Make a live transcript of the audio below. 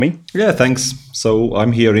Me? Yeah, thanks. So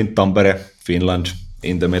I'm here in Tampere, Finland,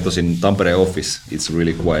 in the Metosin Tampere office. It's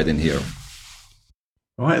really quiet in here.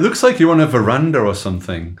 Right, it looks like you're on a veranda or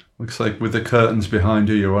something. Looks like with the curtains behind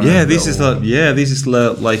you, you're on. This is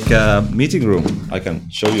like a meeting room. I can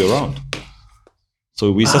show you around.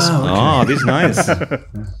 So we just this is nice. Yeah,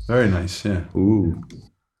 very nice. Yeah. Ooh.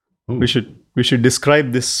 We should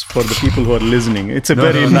describe this for the people who are listening. It's a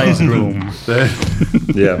very nice room.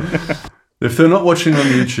 Yeah. If they're not watching on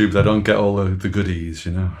YouTube, they don't get all the goodies,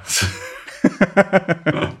 you know.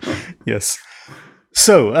 Yes.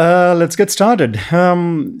 So let's get started.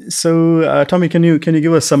 Tommi, can you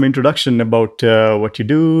give us some introduction about what you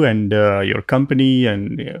do and your company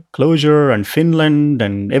and Clojure and Finland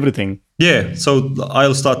and everything? Yeah. So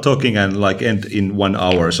I'll start talking and like end in 1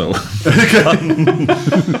 hour. So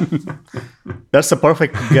that's the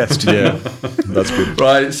perfect guest. Yeah, that's good.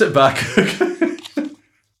 Right, sit back.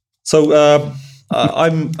 So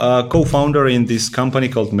I'm a co-founder in this company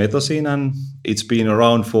called Metosin, and it's been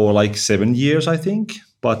around for like 7 years, I think.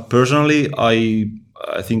 But personally, I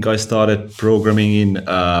think I started programming in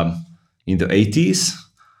the 80s.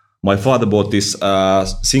 My father bought this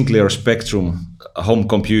Sinclair Spectrum home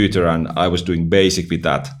computer, and I was doing BASIC with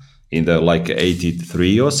that in the like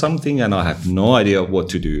 83 or something, and I had no idea what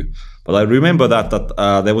to do. But I remember that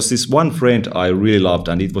there was this one friend I really loved,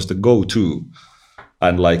 and it was the Go-To.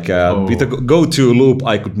 And like with the Go-To loop,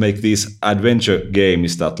 I could make these adventure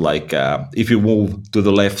games that like if you move to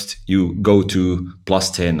the left, you go to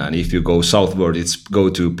 +10, and if you go southward, it's go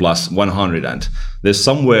to +100. And there's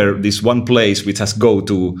somewhere this one place which has go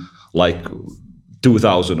to like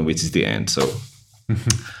 2000, which is the end. So,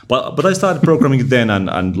 but I started programming then,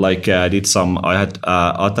 and like did some. I had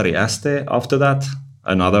Atari ST after that,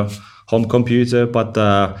 another home computer, but.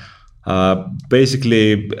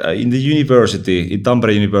 Basically, in the university, in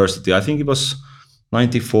Tampere University, I think it was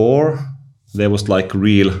 94. There was like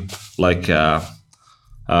real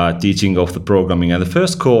teaching of the programming, and the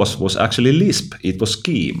first course was actually Lisp. It was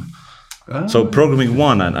Scheme. So programming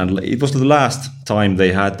 1, and it was the last time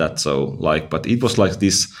they had that. So like, but it was like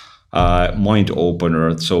this mind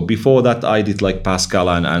opener. So before that, I did like Pascal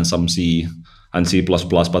and some C and C++,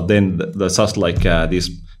 but then there's just like this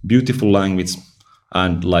beautiful language.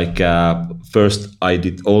 And like first I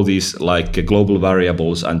did all these like global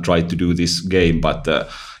variables and tried to do this game, but the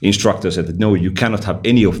instructor said that no, you cannot have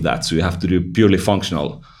any of that. So you have to do purely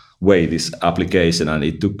functional way this application. And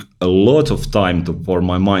it took a lot of time for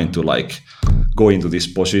my mind to like go into this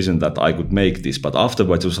position that I could make this. But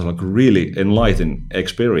afterwards it was like really enlightening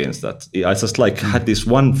experience that I just like had this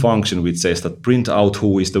one function which says that print out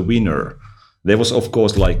who is the winner. There was, of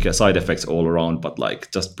course, like side effects all around, but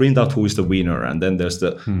like just print out who is the winner, and then there's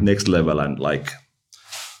the next level, and like,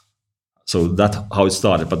 so that's how it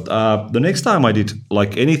started. But the next time I did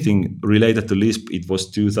like anything related to Lisp, it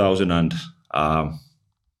was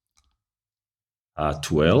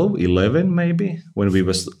 2012, 11 maybe, when we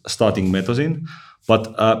were starting Metosin.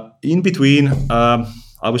 But in between,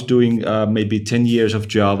 I was doing maybe 10 years of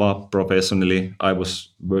Java professionally. I was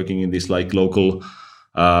working in this like local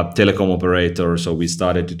telecom operator, so we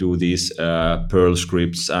started to do these Perl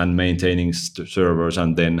scripts and maintaining servers,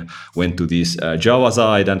 and then went to this Java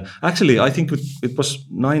side. And actually, I think it was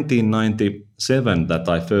 1997 that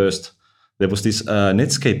there was this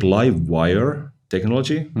Netscape Livewire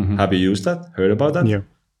technology. Have you used that? Heard about that?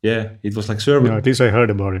 Yeah, it was like server. No, at least I heard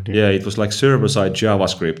about it. Yeah, it was like server-side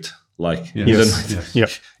JavaScript. Like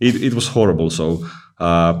it was horrible. So.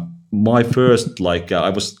 My first, like,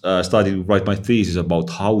 I was starting to write my thesis about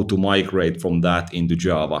how to migrate from that into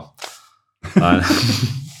Java.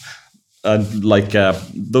 And like,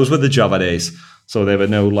 those were the Java days. So there were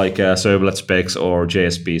no like servlet specs or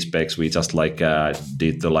JSP specs. We just like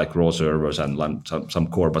did the like raw servers and some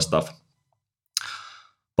Corba stuff.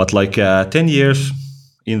 But like 10 years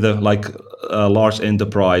in the like large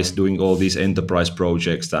enterprise, doing all these enterprise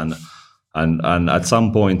projects, and at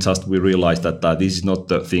some point, just we realized that this is not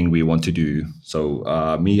the thing we want to do. So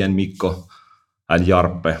me and Mikko and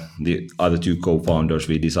Jarppe, the other two co-founders,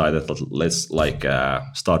 we decided that let's like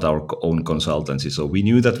start our own consultancy. So we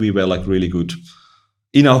knew that we were like really good,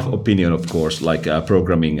 in our opinion, of course, like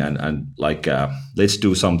programming and like let's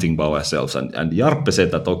do something by ourselves. And Jarppe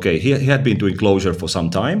said that okay, he had been doing Clojure for some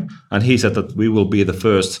time, and he said that we will be the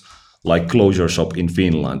first like Clojure shop in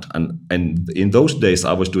Finland, and in those days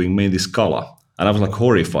I was doing mainly Scala, and I was like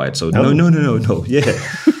horrified. So no, yeah.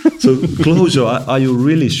 So Clojure, are you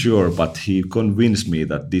really sure? But he convinced me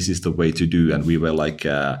that this is the way to do, and we were like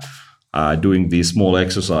doing these small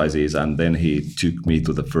exercises, and then he took me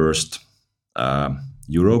to the first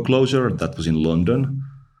Euro Clojure that was in London,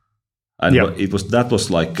 And that was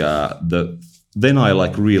like then I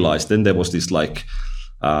like realized, then there was this like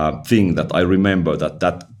thing that I remember,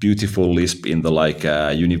 that beautiful Lisp in the like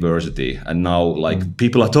university, and now like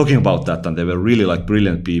people are talking about that, and they were really like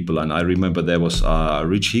brilliant people. And I remember there was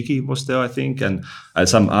Rich Hickey was there, I think, and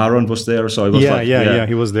Sam Aaron was there. So it was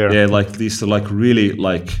he was there. Yeah, like this like really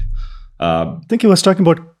like. I think he was talking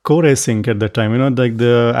about co-racing at that time, like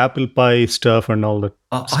the apple pie stuff and all that.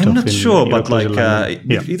 I'm not sure, but like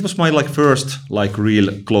it was my like first like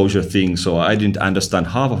real Clojure thing, so I didn't understand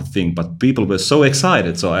half of the thing, but people were so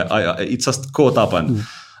excited, so I it just caught up. And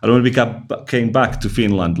when we came back to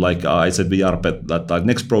Finland, like I said to Jarpe that our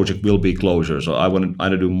next project will be Clojure, so I want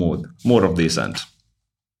to do more of this. And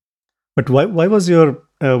but why was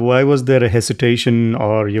there a hesitation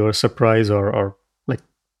or your surprise or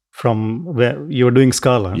from where you were doing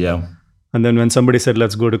Scala? Yeah. And then when somebody said,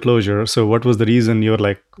 let's go to Clojure, so what was the reason you were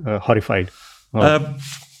like horrified?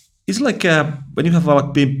 It's like when you have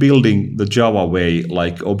like been building the Java way,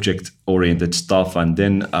 like object-oriented stuff, and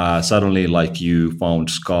then suddenly like you found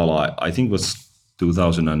Scala, I think it was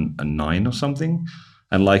 2009 or something,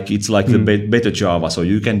 and like it's like the better Java, so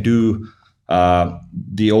you can do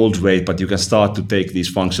the old way, but you can start to take these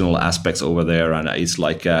functional aspects over there, and it's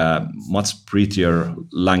like a much prettier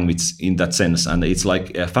language in that sense, and it's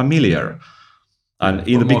like familiar. And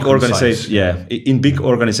in the big organization, in big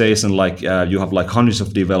organization, like you have like hundreds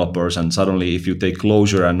of developers, and suddenly if you take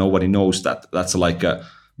Clojure and nobody knows that's like a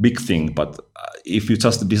big thing. But if you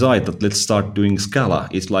just decide that let's start doing Scala,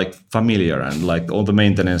 it's like familiar, and like all the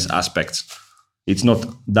maintenance aspects. It's not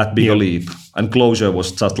that big a leap. And Clojure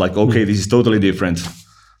was just like, okay, this is totally different.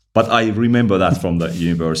 But I remember that from the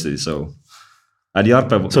university. So, and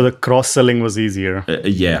Jarpe, so the cross-selling was easier.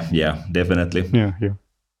 Yeah, definitely. Yeah.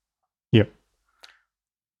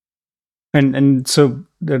 And so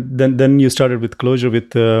then you started with Clojure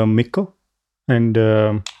with Mikko,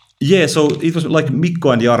 and yeah, so it was like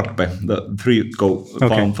Mikko and Jarpe, the three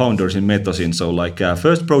founders in Metosin. So like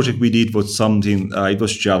first project we did was something, it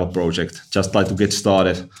was Java project, just like to get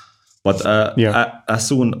started. But as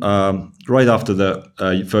soon, right after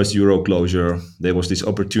the first Euro Clojure, there was this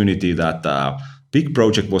opportunity that big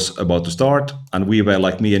project was about to start, and we were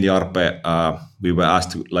like, me and Jarpe, we were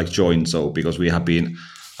asked to like join. So because we have been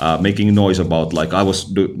making noise about, like I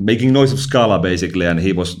was making noise of Scala basically, and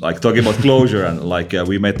he was like talking about Clojure, and like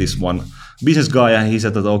we met this one business guy, and he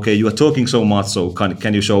said that, okay, you are talking so much, so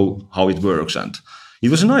can you show how it works? And it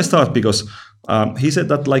was a nice start because he said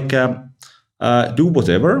that like do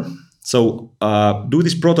whatever. So do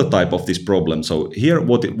this prototype of this problem. So here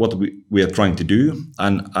what we are trying to do,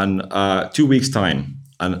 and 2 weeks time,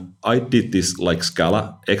 and I did this like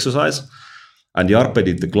Scala exercise. And Jarpe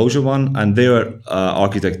did the Clojure one, and their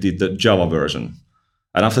architect did the Java version.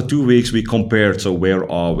 And after 2 weeks, we compared, so where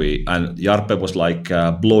are we? And Jarpe was like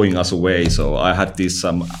blowing us away. So I had this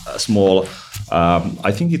small,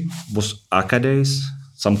 I think it was Days,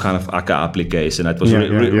 some kind of Akka application. It was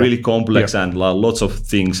really complex and lots of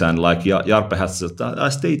things. And like Jarpe has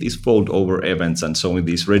a state is fold over events and showing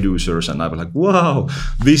these reducers. And I was like, wow,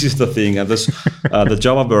 this is the thing. And this, the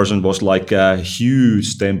Java version was like a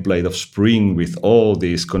huge template of Spring with all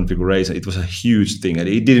these configurations. It was a huge thing, and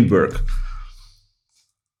it didn't work.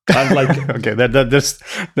 And like, okay,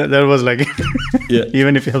 that was like,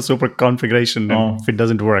 even if you have super configuration, if it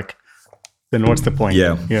doesn't work, then what's the point?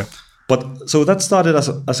 Yeah. But so that started as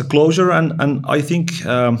a Clojure, and I think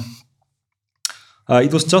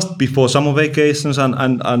it was just before summer vacations, and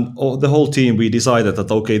the whole team, we decided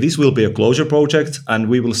that, okay, this will be a Clojure project, and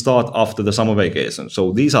we will start after the summer vacation.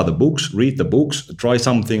 So these are the books, read the books, try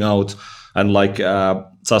something out, and like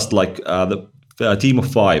just like the team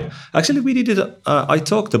of 5. Actually, we did it. I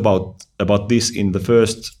talked about this in the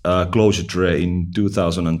first Clojure tray in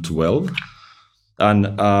 2012. And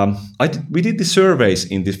we did the surveys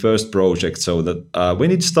in the first project, so that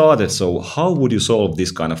when it started, so how would you solve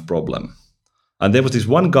this kind of problem? And there was this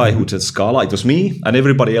one guy who said Scala, it was me, and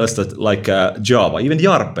everybody else that like Java. Even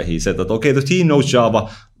Jarpe, he said that, okay, the team knows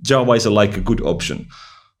Java. Java is like a good option.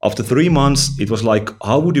 After 3 months, it was like,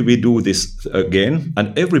 how would we do this again?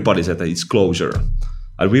 And everybody said that it's Clojure.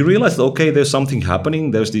 And we realized, okay, there's something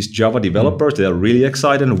happening. There's these Java developers. They are really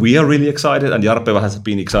excited. And we are really excited. And Jarpe has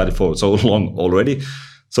been excited for so long already.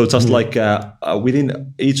 So just like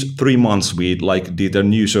within each 3 months, we like did a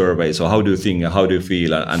new survey. So how do you think? How do you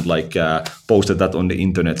feel? And like posted that on the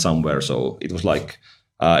internet somewhere. So it was like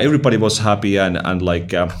everybody was happy. And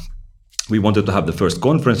like we wanted to have the first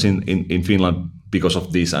conference in Finland because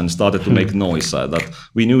of this, and started to make noise. That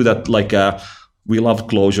we knew that like we love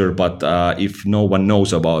Clojure, but if no one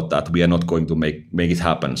knows about that, we are not going to make it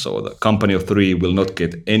happen. So the company of 3 will not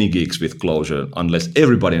get any gigs with Clojure unless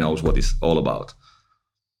everybody knows what it's all about.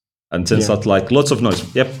 And since that, like, lots of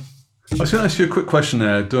noise. Yep. I was going to ask you a quick question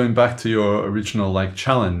there, going back to your original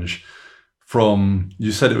challenge.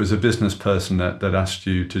 You said it was a business person that asked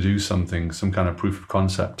you to do something, some kind of proof of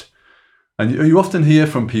concept. And you often hear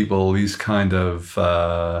from people these kind of,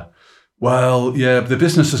 the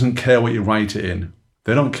business doesn't care what you write it in.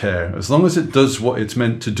 They don't care. As long as it does what it's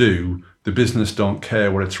meant to do, the business don't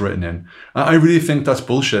care what it's written in. I really think that's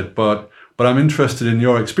bullshit, but I'm interested in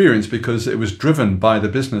your experience because it was driven by the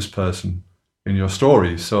business person in your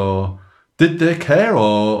story. So did they care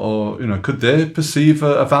or could they perceive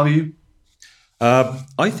a value?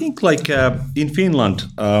 I think in Finland,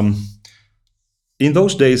 in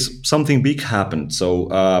those days, something big happened. So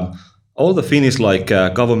all the Finnish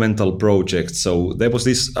governmental projects. So there was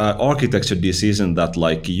this architecture decision that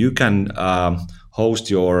you can host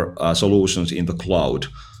your solutions in the cloud,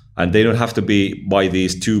 and they don't have to be by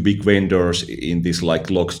these 2 big vendors in these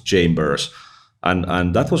locked chambers.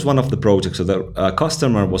 And that was one of the projects. So the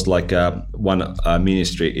customer was one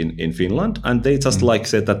ministry in Finland, and they just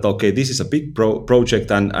said that, okay, this is a big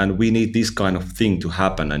project, and we need this kind of thing to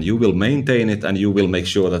happen, and you will maintain it, and you will make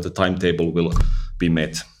sure that the timetable will be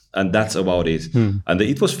met. And that's about it. And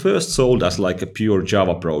it was first sold as a pure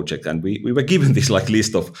Java project, and we were given this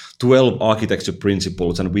list of 12 architecture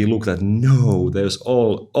principles, and we looked at, no, there's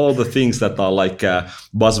all the things that are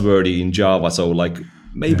buzzwordy in Java. So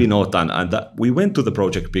maybe not, and that we went to the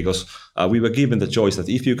project because we were given the choice that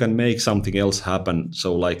if you can make something else happen,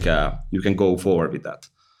 so you can go forward with that.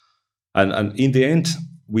 And in the end,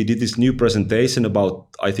 we did this new presentation about,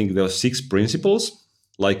 I think there were 6 principles.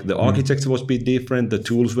 The architecture was a bit different, the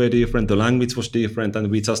tools were different, the language was different,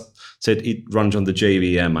 and we just said it runs on the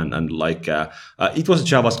JVM, and it was a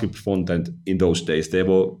JavaScript front-end in those days. There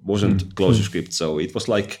wasn't ClojureScript, so it was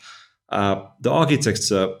the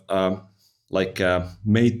architecture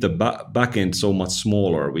made the backend so much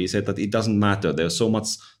smaller. We said that it doesn't matter. There's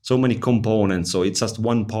so many components, so it's just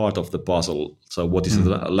one part of the puzzle. So what is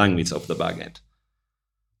the language of the backend?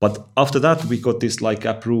 But after that, we got this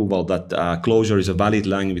approval that Clojure is a valid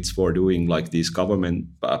language for doing these government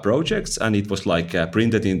projects, and it was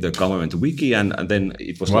printed in the government wiki, and then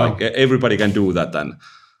it was everybody can do that. And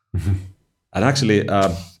actually.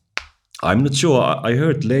 I'm not sure. I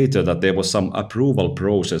heard later that there was some approval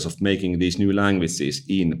process of making these new languages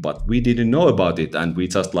in, but we didn't know about it, and we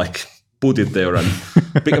just put it there. And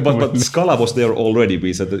but Scala was there already.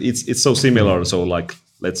 We said that it's so similar, so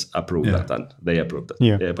let's approve that, and they approved that.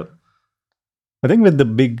 Yeah. But I think with the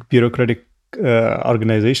big bureaucratic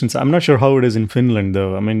organizations, I'm not sure how it is in Finland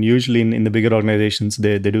though. I mean, usually in the bigger organizations,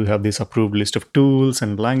 they do have this approved list of tools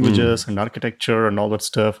and languages and architecture and all that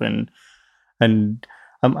stuff, and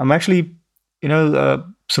I'm actually,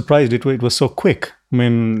 surprised it was so quick. I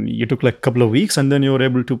mean, you took a couple of weeks, and then you were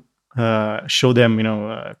able to show them,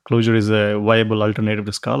 Clojure is a viable alternative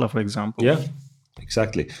to Scala, for example. Yeah,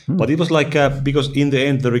 exactly. But it was because in the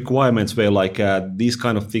end, the requirements were these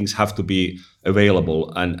kind of things have to be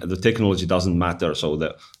available, and the technology doesn't matter. So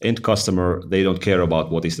the end customer, they don't care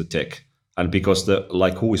about what is the tech. And because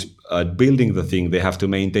who is building the thing, they have to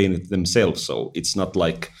maintain it themselves. So it's not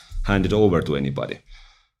handed over to anybody.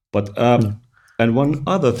 But and one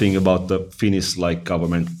other thing about the Finnish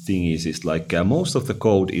government thing is most of the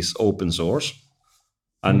code is open source,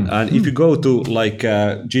 and if you go to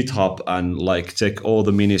GitHub and check all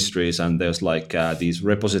the ministries, and there's these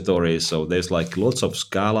repositories, so there's lots of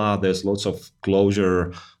Scala, there's lots of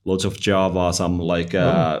Clojure, lots of Java, some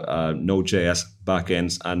Node.js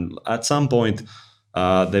backends, and at some point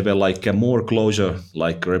there were more Clojure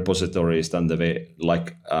repositories than there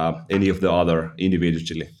were any of the other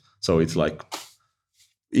individually. So it's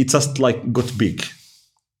it just got big.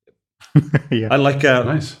 Yeah. And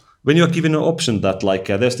Nice. When you're given an option that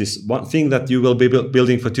there's this one thing that you will be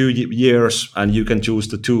building for 2 years, and you can choose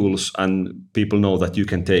the tools, and people know that you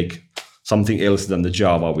can take something else than the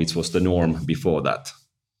Java, which was the norm before that.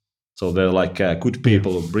 So they're good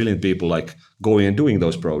people, brilliant people going and doing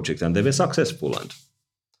those projects, and they were successful.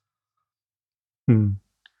 And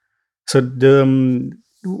so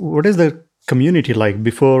what is the community like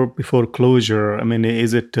before Clojure? I mean,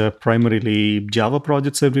 is it primarily Java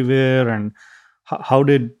projects everywhere, and how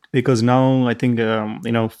did, because now I think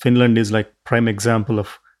Finland is prime example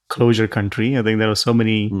of Clojure country. I think there are so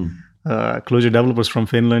many Clojure developers from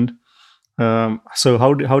Finland. So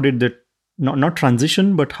how did the not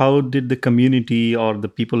transition, but how did the community or the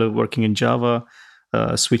people who are working in Java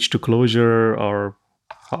switch to Clojure, or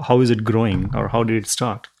how is it growing, or how did it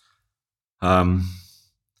start? Um,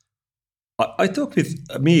 I talked with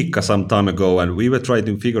Miikka some time ago, and we were trying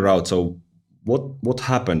to figure out what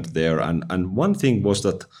happened there. And one thing was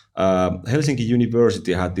that Helsinki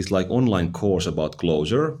University had this like online course about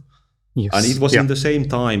Clojure, and it Yes. was Yeah. in the same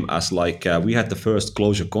time as like we had the first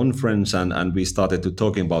Clojure conference, and we started to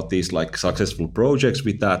talking about these like successful projects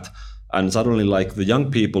with that. And suddenly, like the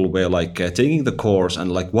young people were like taking the course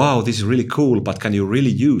and like, wow, this is really cool, but can you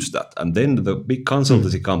really use that? And then the big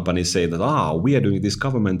consultancy companies say that, we are doing these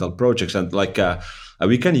governmental projects and like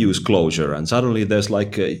we can use Clojure. And suddenly there's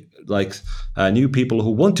like new people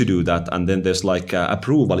who want to do that, and then there's like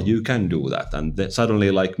approval, you can do that. And then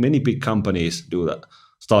suddenly, like many big companies do that,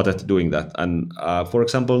 started doing that. And for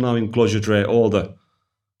example, now in Clojure Tray, all the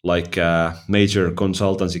like major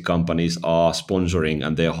consultancy companies are sponsoring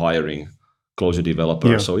and they're hiring Clojure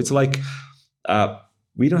developers. Yeah. So it's like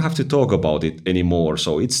we don't have to talk about it anymore.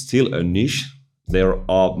 So it's still a niche. There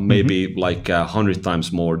are maybe like 100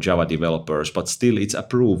 times more Java developers, but still it's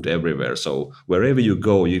approved everywhere. So wherever you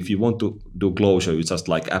go, if you want to do Clojure, you just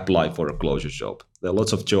like apply for a Clojure job. There are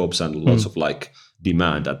lots of jobs and lots of like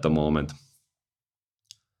demand at the moment.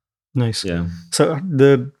 Nice. Yeah. So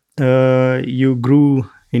you grew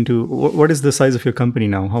into what is the size of your company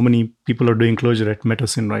now? How many people are doing Clojure at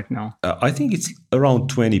Metasin right now? I think it's around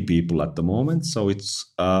 20 people at the moment. So it's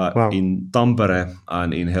in Tampere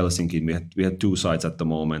and in Helsinki. We had 2 sites at the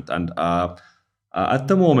moment, and at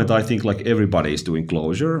the moment I think like everybody is doing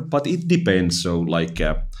Clojure, but it depends. So like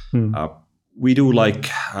we do like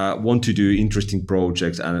want to do interesting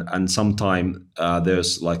projects, and sometimes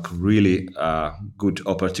there's like really good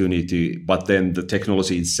opportunity, but then the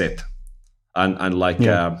technology is set. And like,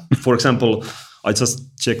 for example, I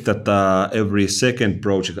just checked that every second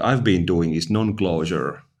project I've been doing is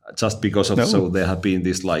non-Clojure, just because of so there have been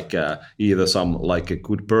this like either some like a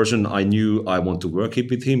good person I knew I want to work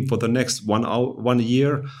with him for the next 1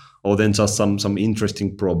 year, or then just some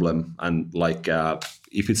interesting problem. And like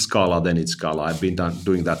if it's Scala, then it's Scala. I've been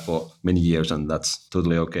doing that for many years, and that's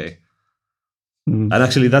totally okay. And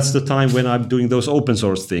actually, that's the time when I'm doing those open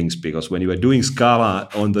source things, because when you are doing Scala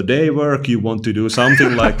on the day work, you want to do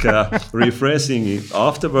something like refreshing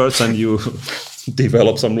afterwards, and you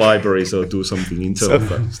develop some libraries or do something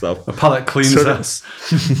internal stuff. A palette cleanser.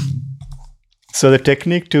 So the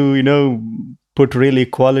technique to put really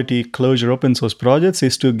quality Clojure open source projects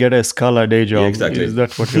is to get a Scala day job. Yeah, exactly. Is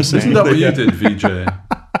that what you're saying? Isn't that what you did, VJ?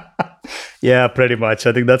 Yeah, pretty much.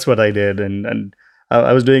 I think that's what I did, and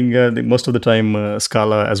I was doing most of the time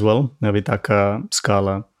Scala as well, Vitaka,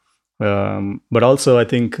 Scala. But also, I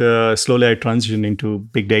think slowly I transitioned into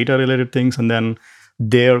big data related things, and then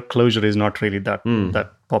their Clojure is not really that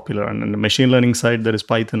popular. And on the machine learning side, there is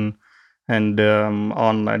Python, and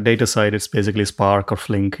on data side, it's basically Spark or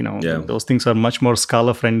Flink. Those things are much more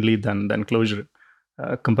Scala friendly than Clojure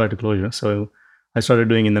compared to Clojure. So I started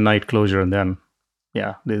doing in the night Clojure, and then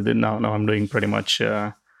now I'm doing pretty much.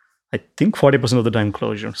 I think 40% of the time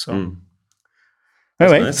Clojure. So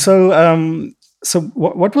anyway, nice. so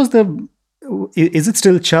what was is it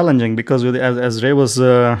still challenging? Because as Ray was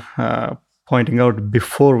pointing out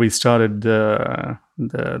before we started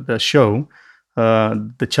the show,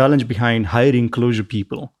 the challenge behind hiring Clojure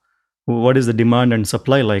people. What is the demand and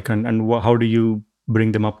supply like, and how do you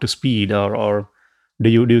bring them up to speed, or do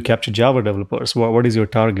you capture Java developers? What is your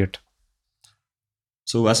target?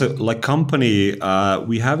 So as a like company,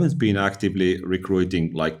 we haven't been actively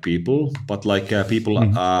recruiting like people, but like people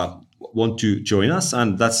want to join us,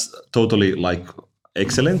 and that's totally like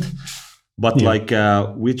excellent. But like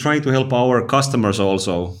we try to help our customers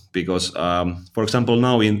also, because for example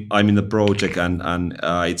now I'm in the project, and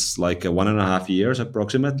it's like 1.5 years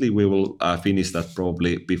approximately. We will finish that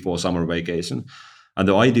probably before summer vacation, and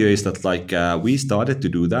the idea is that like we started to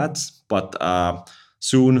do that, but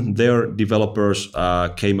soon their developers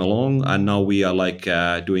came along, and now we are like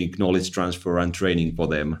doing knowledge transfer and training for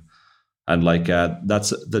them. And like that's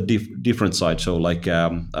the different side. So like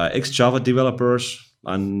ex-Java developers,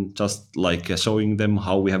 and just like showing them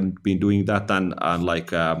how we have been doing that, and like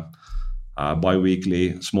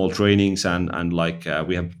bi-weekly small trainings, and like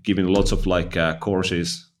we have given lots of like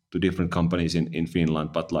courses to different companies in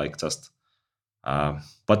Finland, but like just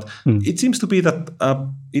but it seems to be that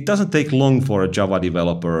it doesn't take long for a Java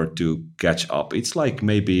developer to catch up. It's like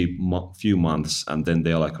maybe few months, and then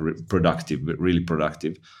they're like really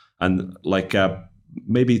productive, and like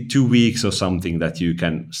maybe 2 weeks or something that you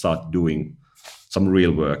can start doing some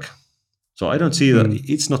real work. So I don't see that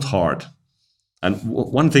it's not hard. And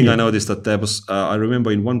one thing I noticed that there was, I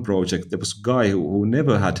remember in one project, there was a guy who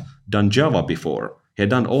never had done Java before. He had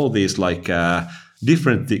done all these like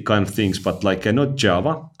different kind of things, but like not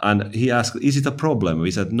Java. And he asked, "Is it a problem?"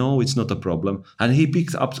 We said, "No, it's not a problem." And he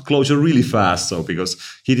picked up Clojure really fast, so because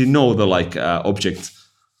he didn't know the like object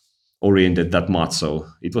oriented that much, so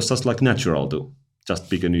it was just like natural to just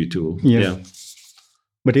pick a new tool. Yeah.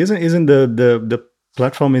 But isn't the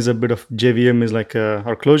platform is a bit of JVM is like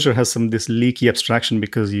our Clojure has this leaky abstraction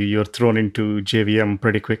because you're thrown into JVM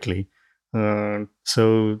pretty quickly.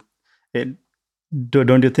 So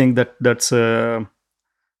don't you think that's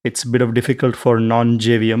it's a bit of difficult for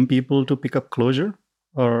non-JVM people to pick up Clojure?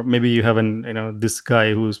 Or maybe you haven't, this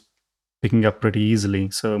guy who's picking up pretty easily.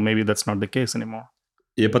 So maybe that's not the case anymore.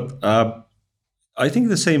 Yeah, but I think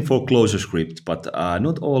the same for ClojureScript, but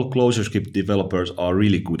not all ClojureScript developers are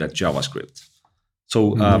really good at JavaScript.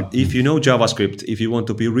 So if you know JavaScript, if you want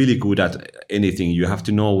to be really good at anything, you have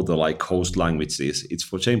to know the like host languages. It's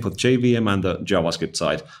for same for JVM and the JavaScript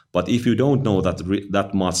side. But if you don't know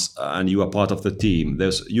that much and you are part of the team,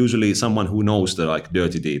 there's usually someone who knows the like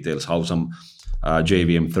dirty details, how some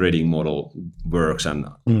JVM threading model works and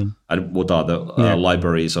what are the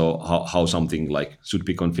libraries or how something like should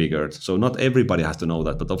be configured. So not everybody has to know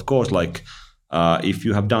that, but of course, like if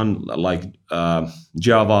you have done like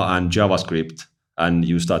Java and JavaScript and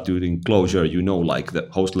you start doing Clojure, you know like the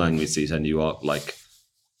host languages, and you are like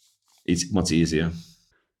it's much easier.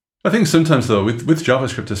 I think sometimes though, with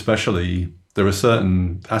JavaScript especially, there are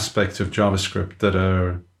certain aspects of JavaScript that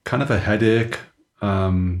are kind of a headache.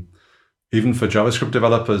 Even for JavaScript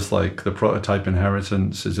developers, like the prototype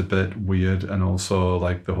inheritance is a bit weird, and also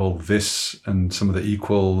like the whole this and some of the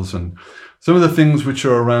equals and some of the things which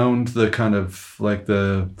are around the kind of like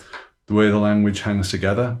the way the language hangs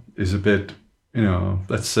together is a bit,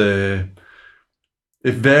 let's say,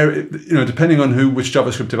 depending on which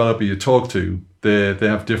JavaScript developer you talk to, they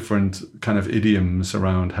have different kind of idioms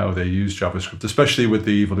around how they use JavaScript, especially with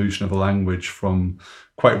the evolution of the language from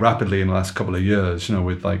quite rapidly in the last couple of years,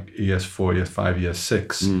 with like ES4, ES5,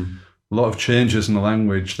 ES6, a lot of changes in the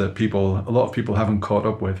language that a lot of people haven't caught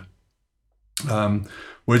up with.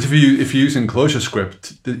 Whereas if you're using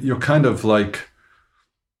ClojureScript, you're kind of like,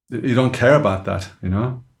 you don't care about that,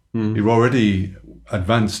 You're already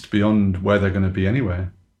advanced beyond where they're going to be anyway.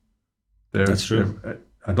 That's true.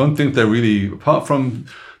 I don't think they're really, apart from,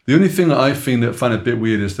 the only thing that I find a bit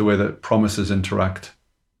weird is the way that promises interact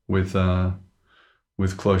with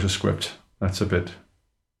ClojureScript. That's a bit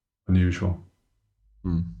unusual.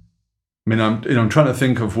 I mean, I'm trying to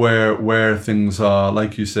think of where things are,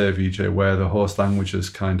 like you say, VJ, where the host language is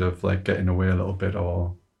kind of like getting away a little bit,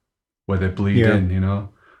 or where they bleed in,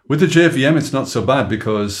 With the JVM, it's not so bad,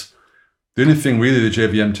 because the only thing really the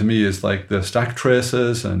JVM to me is like the stack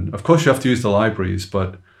traces, and of course you have to use the libraries,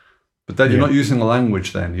 but then you're not using the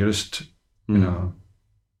language then. You're just,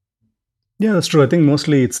 Yeah, that's true. I think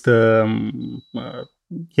mostly it's the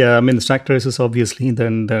the stack traces, obviously.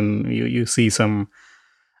 Then you see some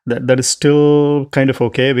that is still kind of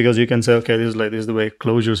okay, because you can say, okay, this is the way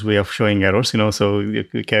Clojure's way of showing errors, so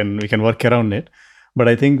we can work around it. But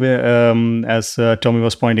I think as Tommy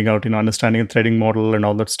was pointing out, understanding the threading model and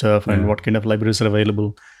all that stuff, and what kind of libraries are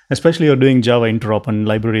available, especially you're doing Java interop and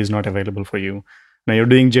library is not available for you. Now you're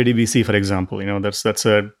doing JDBC, for example, that's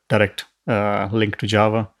a direct link to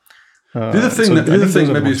Java. The other thing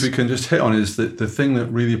maybe is we can just hit on is that the thing that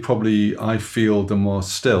really probably I feel the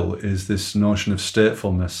most still is this notion of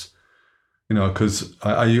statefulness. Because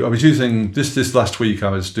I was using this last week, I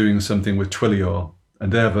was doing something with Twilio,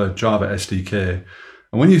 and they have a Java SDK.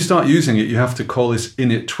 And when you start using it, you have to call this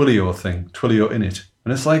init Twilio thing, Twilio init.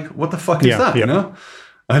 And it's like, what the fuck is that,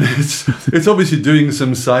 And it's obviously doing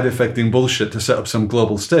some side-effecting bullshit to set up some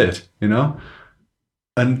global state,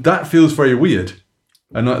 And that feels very weird.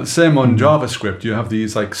 And the same on JavaScript, you have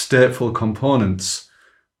these like stateful components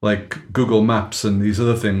like Google Maps and these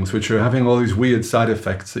other things, which are having all these weird side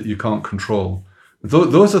effects that you can't control.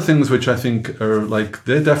 Those are things which I think are like,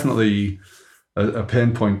 they're definitely a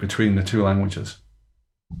pain point between the two languages.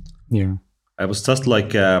 Yeah. I was just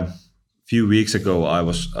like a few weeks ago, I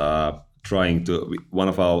was trying to, one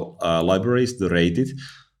of our libraries, the Rated,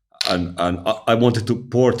 and I wanted to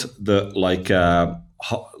port the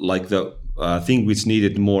thing which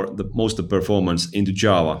needed the most performance into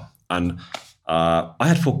Java, and I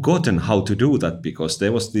had forgotten how to do that, because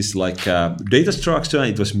there was this like data structure, and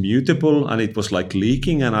it was mutable, and it was like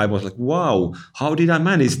leaking, and I was like, wow, how did I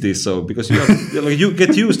manage this? So because you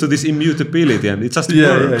get used to this immutability, and it just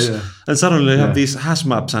works, and suddenly you have these hash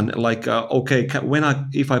maps, and like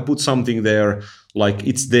if I put something there, like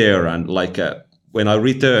it's there, and like when I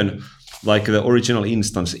return like the original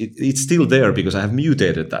instance, it's still there because I have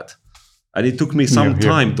mutated that. And it took me some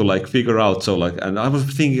time to like figure out. So like, and I was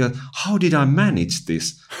thinking, how did I manage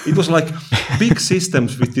this? It was like big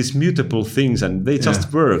systems with these mutable things, and they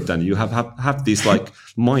just worked. And you have this like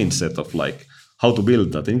mindset of like how to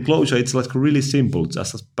build that. In Clojure, it's like really simple,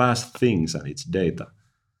 just pass things and it's data.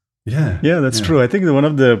 Yeah, that's true. I think one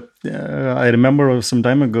of the I remember some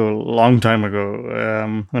time ago, long time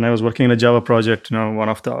ago, when I was working in a Java project. One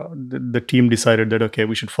of the team decided that okay,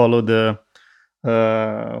 we should follow the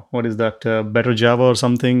what is that, better Java or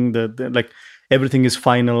something, that like everything is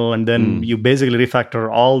final, and then you basically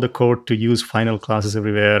refactor all the code to use final classes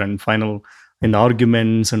everywhere and final in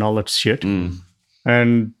arguments and all that shit.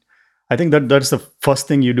 And I think that's the first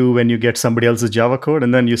thing you do when you get somebody else's Java code,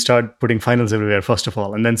 and then you start putting finals everywhere first of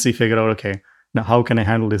all, and then figure out, okay, now how can I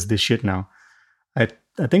handle this shit now? I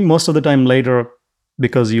think most of the time later,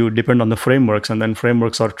 because you depend on the frameworks, and then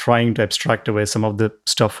frameworks are trying to abstract away some of the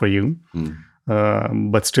stuff for you.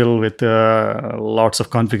 But still with lots of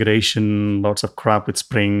configuration, lots of crap with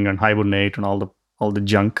Spring and Hibernate and all the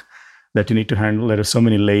junk that you need to handle. There are so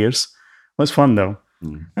many layers. It was fun though.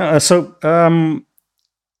 So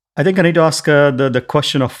I think I need to ask the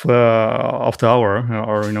question of the hour,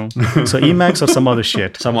 or so Emacs or some other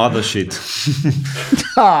shit. Some other shit.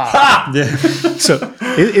 Yeah. So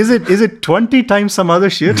is it 20 times some other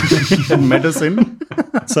shit in medicine?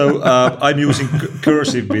 So I'm using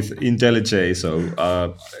cursive with IntelliJ,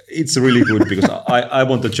 so it's really good because I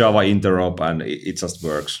want the Java interop and it just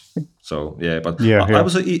works. So yeah, but I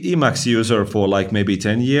was an Emacs user for like maybe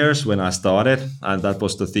 10 years when I started, and that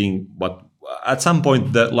was the thing. But at some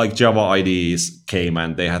point, the like Java IDEs came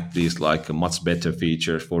and they had these like much better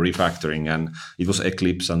features for refactoring, and it was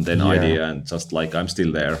Eclipse and then IDEA, and just like I'm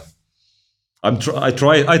still there. I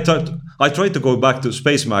tried to go back to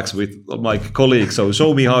SpaceMax with my colleagues, so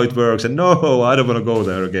show me how it works, and no, I don't want to go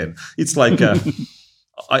there again. It's like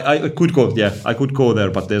I could go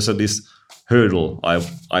there, but there's this hurdle.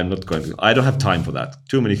 I'm not going to. I don't have time for that.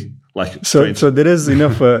 Too many like. So there is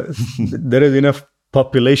enough. There is enough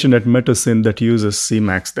population at Metacin that uses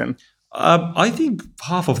Emacs then. I think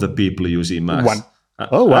half of the people use Emacs. One.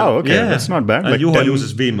 Oh wow! Okay, that's not bad. And Juha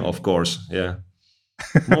uses Vim, of course. Yeah.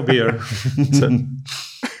 More beer.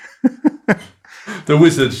 The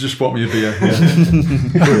wizards just bought me a beer.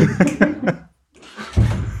 Yeah.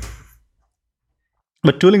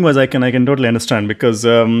 But tooling wise, I can totally understand, because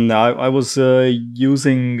I was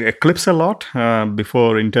using Eclipse a lot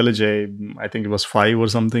before IntelliJ. I think it was 5 or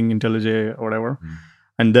something, IntelliJ or whatever.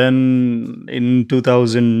 And then in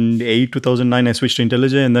 2008, 2009, I switched to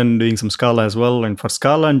IntelliJ, and then doing some Scala as well. And for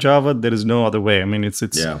Scala and Java, there is no other way. I mean,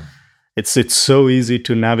 it's so easy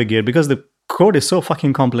to navigate because the code is so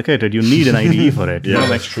fucking complicated. You need an IDE for it.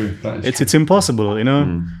 That's true. It's impossible.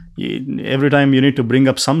 Every time you need to bring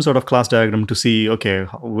up some sort of class diagram to see, okay,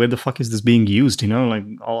 where the fuck is this being used? Like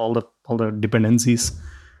all the dependencies.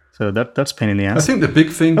 So that's pain in the ass. I think the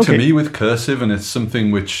big thing to me with cursive, and it's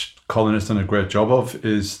something which Colin has done a great job of,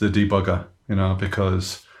 is the debugger.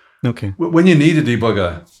 Because when you need a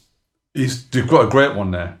debugger, you've got a great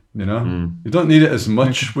one there. You don't need it as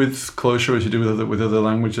much with Clojure as you do with other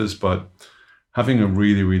languages, but having a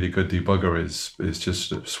really, really good debugger is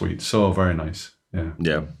just sweet. So very nice.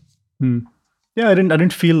 Yeah. I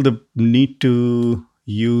didn't feel the need to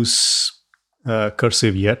use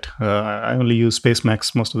cursive yet. I only use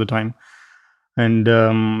SpaceMax most of the time, and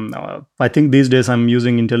I think these days I'm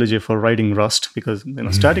using IntelliJ for writing Rust, because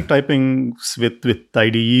static typing with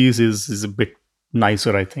IDEs is a bit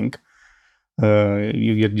nicer, I think.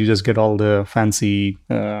 You just get all the fancy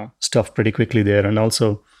stuff pretty quickly there, and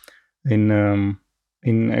also in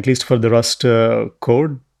at least for the Rust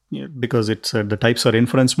code, because it's the types are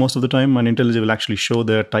inferenced most of the time, and IntelliJ will actually show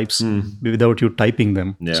their types without you typing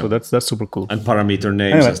them. So that's super cool. And parameter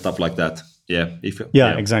names and stuff like that.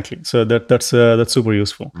 Exactly. So that's super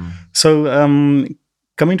useful. So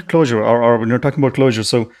coming to Clojure, or when you're talking about Clojure,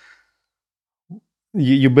 so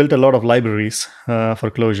you built a lot of libraries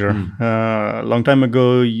for Clojure. A long time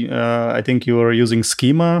ago, I think you were using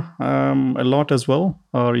schema a lot as well,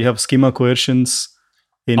 or you have schema coercions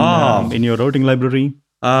in your routing library.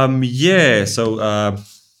 So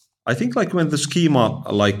I think like when the schema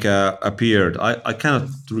appeared, I cannot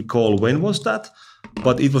recall when was that,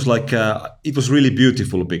 but it was like it was really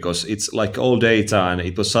beautiful because it's like all data, and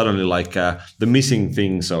it was suddenly like the missing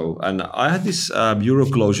thing. So, and I had this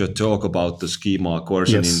Euroclosure talk about the schema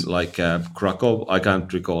coercion in like Krakow. I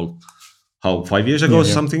can't recall how 5 years ago or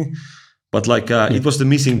something, but like it was the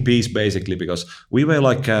missing piece basically, because we were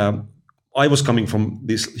like I was coming from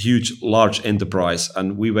this huge, large enterprise,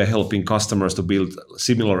 and we were helping customers to build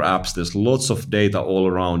similar apps. There's lots of data all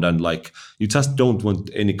around, and like you just don't want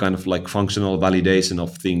any kind of like functional validation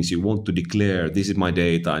of things. You want to declare this is my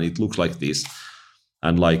data, and it looks like this,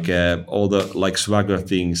 and like all the like Swagger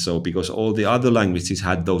things. So because all the other languages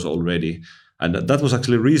had those already. And that was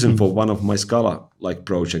actually a reason for one of my Scala like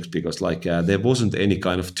projects, because like there wasn't any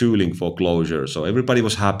kind of tooling for Clojure. So everybody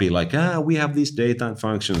was happy, like, we have these data and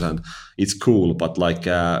functions and it's cool. But like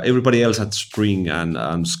everybody else had Spring and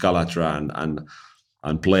Scalatra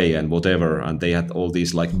and Play and whatever. And they had all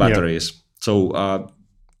these like batteries. So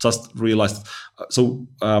just realized,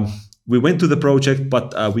 we went to the project,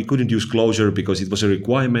 but we couldn't use Clojure because it was a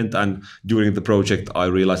requirement. And during the project, I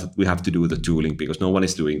realized that we have to do the tooling because no one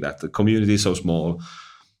is doing that. The community is so small,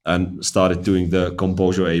 and started doing the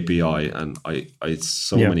Composer API. And it's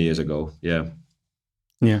so many years ago. Yeah.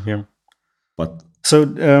 But so,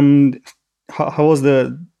 how was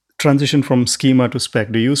the transition from schema to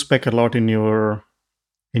spec? Do you use spec a lot in your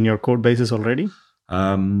code bases already?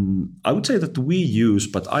 I would say that we use,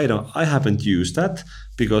 but I haven't used that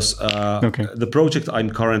because the project I'm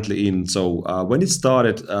currently in. So when it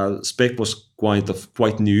started, spec was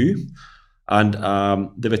quite new, and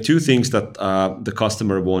there were two things that the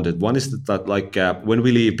customer wanted. One is that like when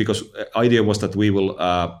we leave, because idea was that we will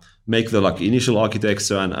make the like initial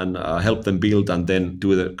architecture and help them build and then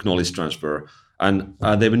do the knowledge transfer. And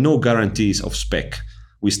there were no guarantees of spec.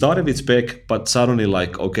 We started with spec, but suddenly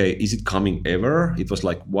like, okay, is it coming ever? It was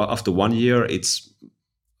like after 1 year, it's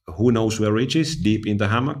who knows where it is, deep in the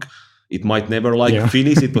hammock. It might never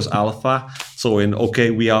finish. It was alpha. So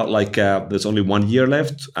we are like, there's only 1 year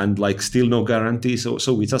left and like still no guarantee.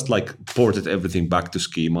 So we just like ported everything back to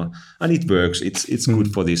schema, and it works. It's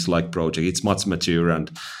good for this like project. It's much mature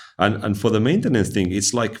and for the maintenance thing,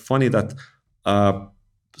 it's like funny that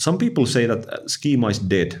some people say that schema is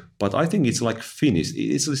dead, but I think it's like finished.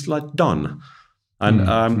 It's like done.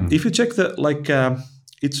 And if you check the like,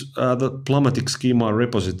 it's the Plummatic schema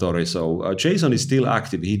repository. So Jason is still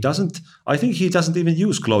active. I think he doesn't even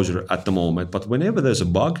use Clojure at the moment. But whenever there's a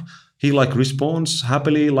bug, he like responds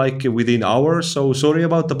happily, like within hours. So sorry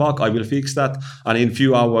about the bug. I will fix that. And in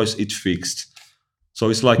few hours, it's fixed. So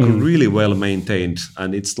it's like really well maintained,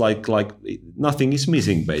 and it's like nothing is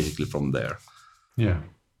missing basically from there. Yeah.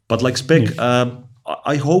 But like spec,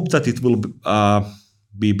 I hope that it will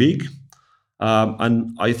be big.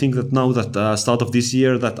 And I think that now that start of this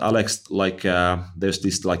year that Alex, like there's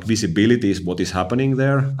this like visibility is what is happening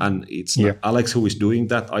there. And it's Alex who is doing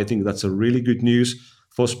that. I think that's a really good news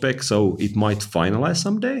for spec. So it might finalize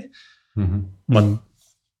someday. But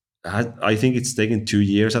I think it's taken 2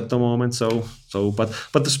 years at the moment.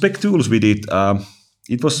 But the spec tools we did,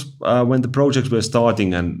 it was when the projects were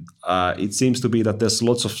starting, and it seems to be that there's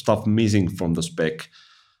lots of stuff missing from the spec.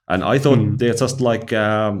 And I thought they're just like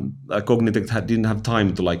Cognitive didn't have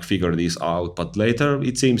time to like figure these out. But later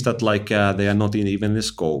it seems that like they are not even in the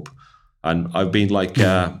scope. And I've been like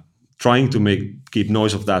trying to keep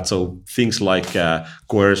noise of that. So things like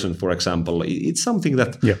coercion, for example, it's something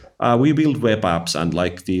that we build web apps and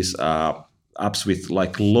like these apps with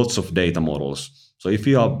like lots of data models. So if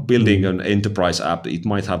you are building an enterprise app, it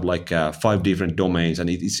might have like 5 different domains, and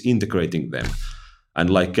it is integrating them. And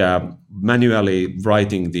like manually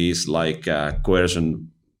writing these like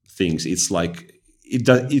coercion things, it's like it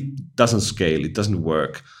doesn't scale, it doesn't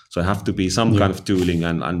work. So it have to be some kind of tooling,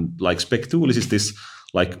 and like spec tools is this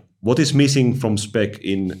like what is missing from spec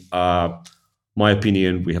in my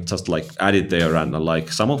opinion. We have just like added there, and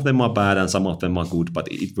like some of them are bad and some of them are good, but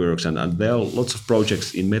it works. And there are lots of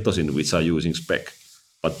projects in Metosin which are using spec,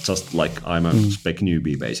 but just like I'm a spec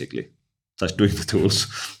newbie basically, just doing the tools.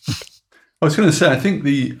 I was going to say, I think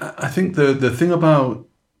the thing about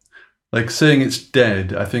like saying it's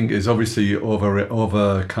dead, I think is obviously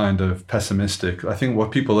over kind of pessimistic. I think what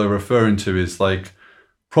people are referring to is like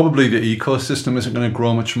probably the ecosystem isn't going to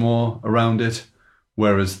grow much more around it,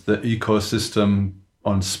 whereas the ecosystem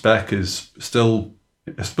on spec is still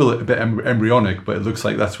a bit embryonic, but it looks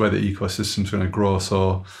like that's where the ecosystem's going to grow.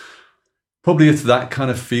 So probably it's that kind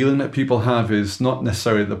of feeling that people have, is not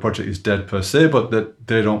necessarily that the project is dead per se, but that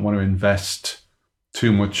they don't want to invest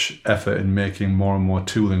too much effort in making more and more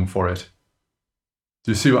tooling for it.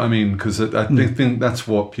 Do you see what I mean? Because I think that's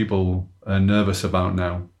what people are nervous about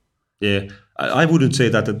now. Yeah, I wouldn't say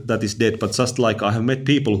that is dead, but just like I have met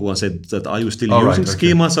people who have said that are you still using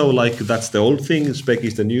schema? So like that's the old thing, spec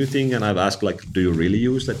is the new thing, and I've asked like, do you really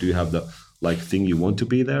use that? Do you have the like thing you want to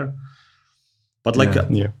be there? But like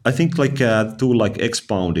I think like a tool like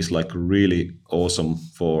Expound is like really awesome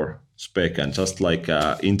for spec, and just like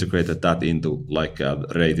integrated that into like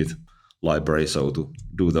rated library, so to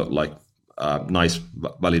do the like nice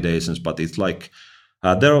validations. But it's like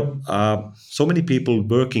there are so many people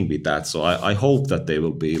working with that, so I hope that there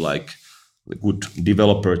will be like good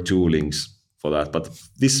developer toolings for that. But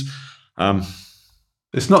this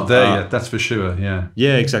it's not there yet, that's for sure.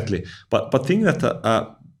 Yeah, exactly. But think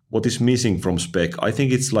that what is missing from spec, I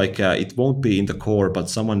think it's like it won't be in the core, but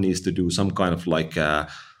someone needs to do some kind of like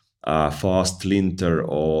fast linter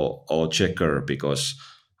or checker, because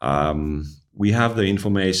we have the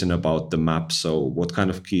information about the map, so what kind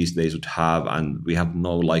of keys they should have, and we have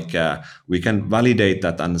no like we can validate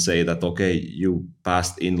that and say that okay, you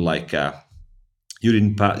passed in like you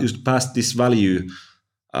didn't pass, you passed this value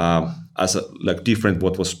as a, like different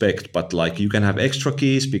what was spec'd, but like you can have extra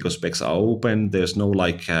keys because specs are open. There's no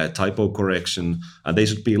like typo correction, and they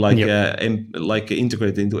should be like like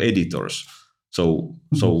integrated into editors. So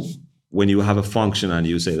when you have a function and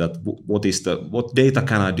you say that what data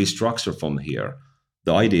can I destructure from here,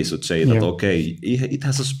 the IDE should say that okay, it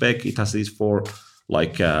has a spec, it has these 4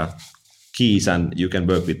 like keys, and you can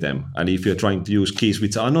work with them. And if you're trying to use keys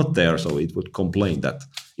which are not there, so it would complain that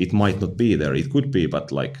it might not be there. It could be,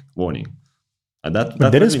 but like warning. And that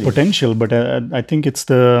there is potential, but I think it's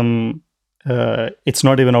the it's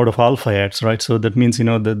not even out of alpha yet, right? So that means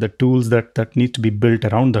the tools that need to be built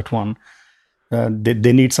around that one,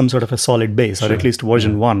 they need some sort of a solid base, or at least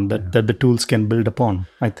version 1 that the tools can build upon,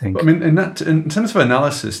 I think. But, I mean, in terms of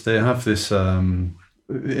analysis, they have this in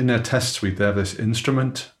their test suite. They have this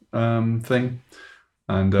instrument thing,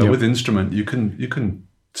 and with instrument, you can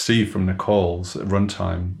see from the calls at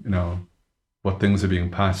runtime, what things are being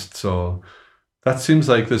passed. So that seems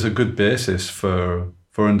like there's a good basis for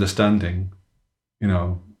understanding,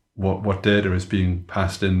 what data is being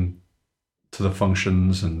passed in to the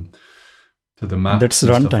functions and to the map. That's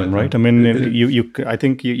runtime, right? I mean, I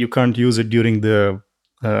think you can't use it during the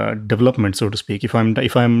development, so to speak. If I'm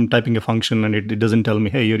typing a function and it doesn't tell me,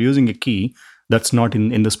 hey, you're using a key, that's not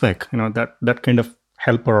in the spec. That kind of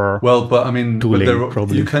helper. Well, but I mean,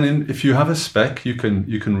 probably. you can, if you have a spec, you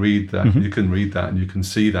can read that. You can read that, and you can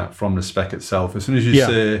see that from the spec itself. As soon as you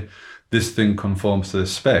say this thing conforms to the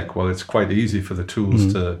spec, well, it's quite easy for the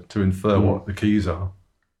tools to infer what the keys are.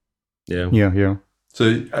 Yeah.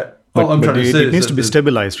 So all I'm trying to say it needs to be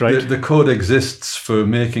stabilized, right? The code exists for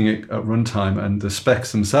making it at runtime, and the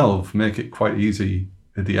specs themselves make it quite easy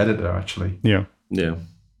in the editor, actually. Yeah.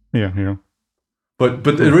 But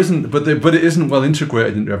there isn't, but it isn't well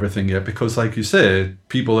integrated into everything yet, because, like you say,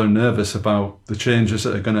 people are nervous about the changes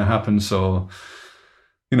that are going to happen. So,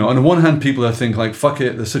 on the one hand, people are thinking like, "Fuck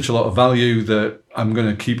it, there's such a lot of value that I'm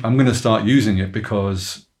going to start using it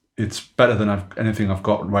because it's better than anything I've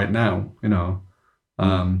got right now."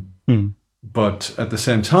 But at the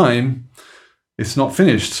same time, it's not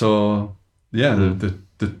finished. So the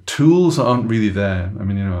tools aren't really there. I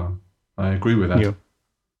mean, I agree with that.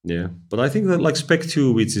 Yeah, but I think that like Spec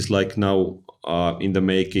 2, which is like now in the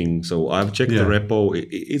making, so I've checked the repo,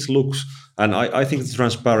 it looks, and I think the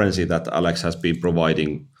transparency that Alex has been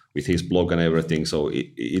providing with his blog and everything, so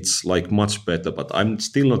it's like much better, but I'm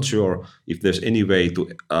still not sure if there's any way to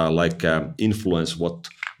influence what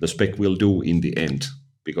the spec will do in the end,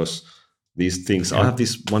 because these things, I have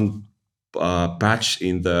this one patch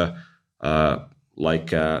in the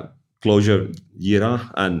closure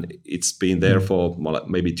Jira, and it's been there for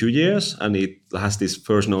maybe 2 years, and it has this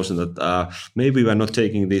first notion that maybe we're not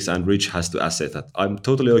taking this and Rich has to asset that. I'm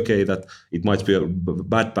totally okay that it might be a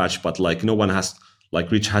bad patch, but like no one has, like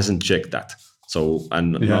Rich hasn't checked that. So,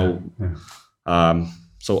 and now,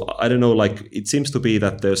 so I don't know, like it seems to be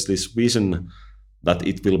that there's this vision that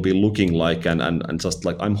it will be looking like, and just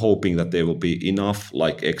like I'm hoping that there will be enough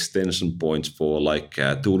like extension points for like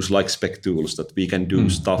tools like spec tools that we can do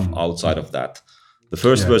stuff outside of that. The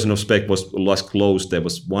first version of spec was closed. There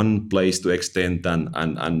was one place to extend,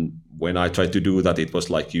 and when I tried to do that, it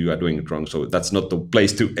was like you are doing it wrong. So that's not the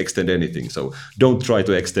place to extend anything. So don't try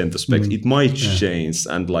to extend the specs. It might change,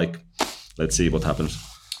 and like let's see what happens.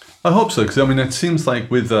 I hope so, because I mean, it seems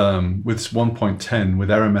like with 1.10,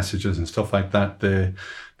 with error messages and stuff like that,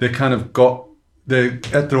 they kind of they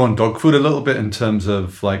ate their own dog food a little bit in terms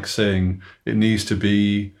of like saying it needs to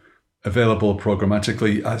be available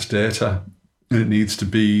programmatically as data, and it needs to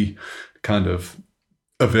be kind of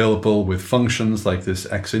available with functions like this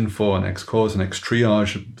xinfo and xcause and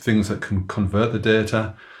xtriage, things that can convert the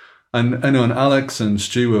data. And I know, and Alex and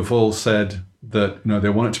Stu have all said that they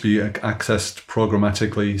want it to be accessed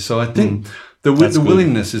programmatically. So I think the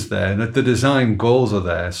willingness is there, and that the design goals are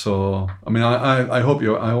there. So I mean, I hope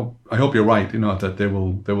you're right. That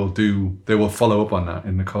they will follow up on that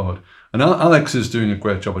in the code. And Alex is doing a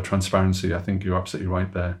great job of transparency. I think you're absolutely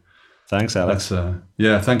right there. Thanks, Alex.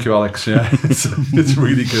 Thank you, Alex. Yeah, it's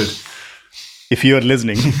really good. If you are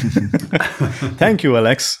listening, thank you,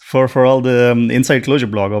 Alex, for all the Inside Closure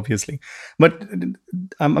blog, obviously. But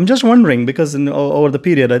I'm just wondering, because over the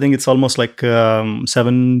period, I think it's almost like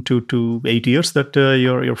 7 to 8 years that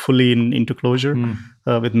you're fully into Closure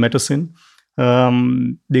with Metacin.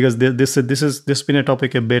 Because this has been a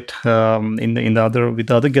topic a bit with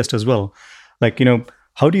the other guest as well. Like,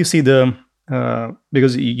 how do you see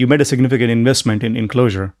because you made a significant investment in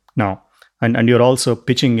Closure now, and you're also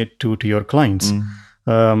pitching it to your clients.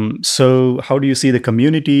 So how do you see the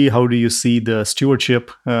community? How do you see the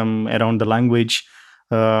stewardship around the language,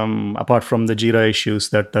 apart from the Jira issues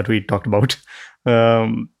that we talked about?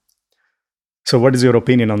 So what is your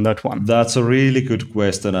opinion on that one? That's a really good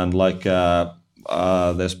question. And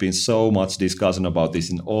there's been so much discussion about this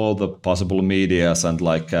in all the possible medias. And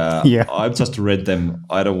I've just read them.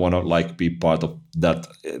 I don't want to be part of that.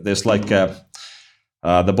 There's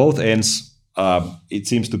the both ends. It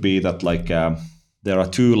seems to be that there are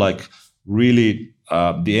two really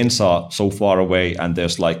the ends are so far away, and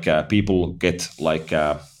there's people get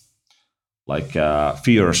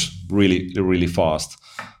fears really fast.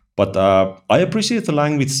 But I appreciate the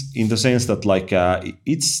language in the sense that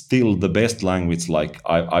it's still the best language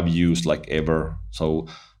I've used ever. So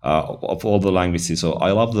of all the languages, so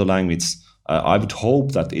I love the language. I would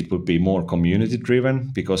hope that it would be more community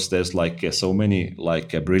driven, because there's so many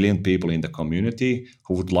brilliant people in the community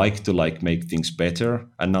who would like to make things better.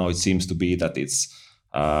 And now it seems to be that it's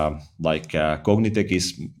Cognitech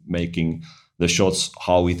is making the shots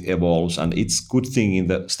how it evolves, and it's good thing in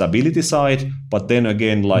the stability side. But then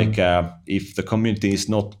again, if the community is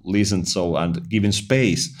not listened and given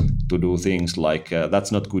space to do things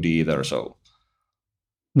that's not good either. So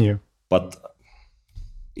yeah, but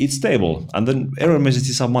it's stable, and then error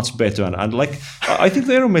messages are much better. And I think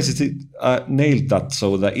the error message nailed that.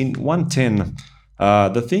 So that in 110,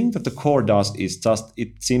 the thing that the core does is just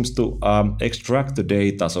it seems to extract the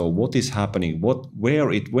data. So what is happening,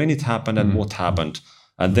 when it happened, and what happened,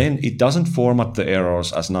 and then it doesn't format the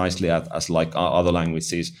errors as nicely as other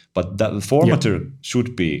languages. But the formatter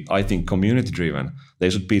should be, I think, community driven. There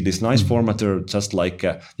should be this nice formatter, just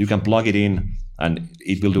you can plug it in and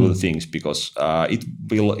it will do the things, because it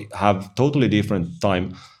will have totally different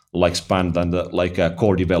time span than the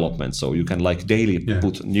core development. So you can daily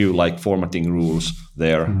put new formatting rules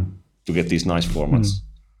there to get these nice formats.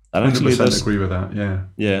 And actually, 100% agree with that.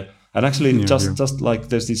 Yeah. And actually, just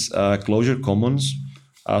there's this Closure Commons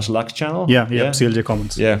Slack channel. Yeah, CLJ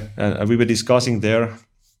Commons. Yeah, and we were discussing there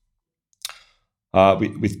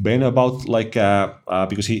with Ben about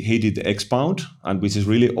because he did the Expound, and which is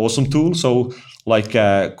really awesome tool. So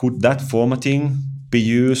could that formatting be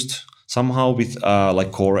used somehow with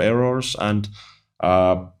core errors? And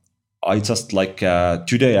I just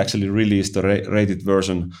today actually released the rated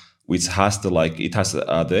version, which has it has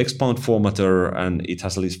the Expound formatter, and it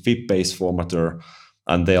has this FIP-based formatter,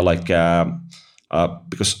 and they're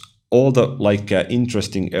because all the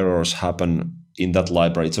interesting errors happen in that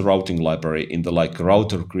library. It's a routing library in the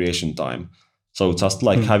router creation time. So just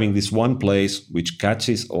having this one place which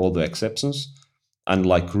catches all the exceptions and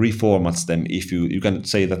reformats them. If you can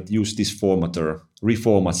say that use this formatter,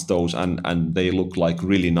 reformats those, and they look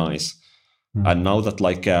really nice. And now that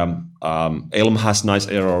Elm has nice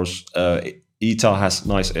errors, ETA has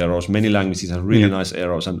nice errors, many languages have really nice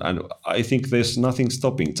errors, and I think there's nothing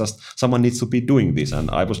stopping. Just someone needs to be doing this. And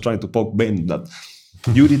I was trying to poke Ben that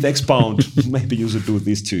you did Expound, maybe you should do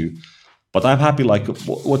this too. But I'm happy.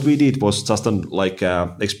 What we did was just an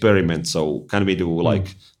experiment. So can we do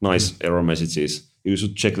nice error messages? You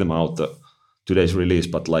should check them out today's release.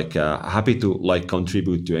 But happy to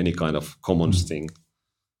contribute to any kind of commons thing.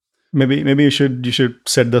 Maybe you should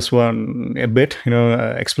set this one a bit.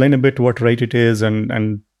 Explain a bit what rate it is,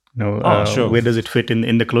 and sure. Where does it fit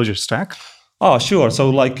in the Closure stack? Oh, sure.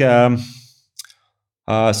 So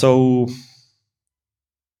so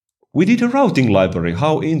we did a routing library.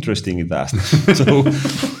 How interesting is that? So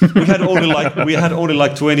we had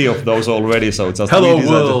only 20 of those already. So just hello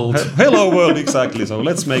world. Hello world, exactly. So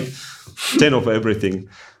let's make 10 of everything.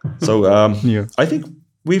 So I think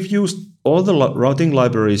we've used all the routing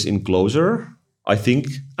libraries in Closure. I think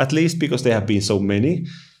at least because there have been so many,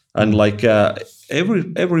 and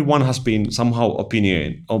everyone has been somehow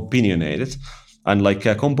opinionated. And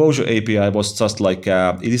Composure API was just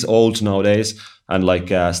it is old nowadays, and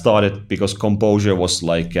started because Composure was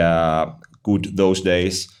good those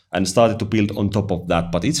days, and started to build on top of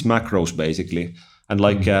that. But it's macros basically, and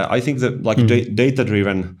I think that data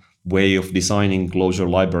driven way of designing Closure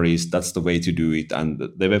libraries, that's the way to do it. And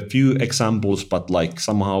there were a few examples, but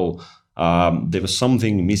somehow there was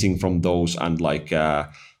something missing from those, and like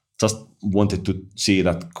just wanted to see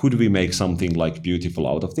that could we make something like beautiful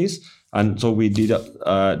out of this. And so we did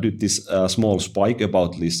this small spike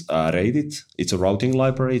about this Rated. It's a routing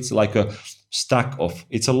library. It's like a stack of,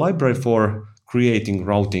 it's a library for creating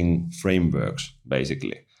routing frameworks,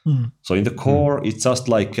 basically. So in the core, it's just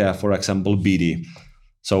like, for example, BD.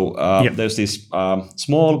 So there's this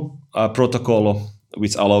small protocol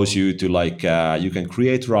which allows you to like, you can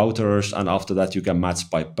create routers, and after that you can match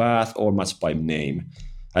by path or match by name.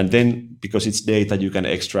 And then, because it's data, you can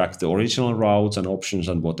extract the original routes and options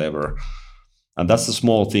and whatever. And that's the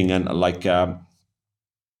small thing. And like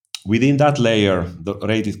within that layer, the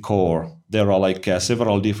Rated core, there are like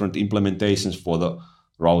several different implementations for the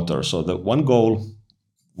router. So the one goal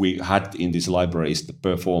we had in this library is the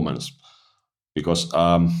performance, because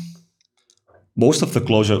most of the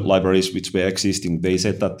Clojure libraries which were existing, they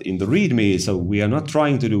said that in the README, so we are not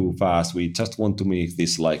trying to do fast. We just want to make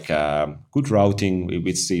this like good routing,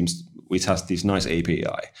 which has this nice API.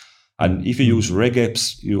 And if you use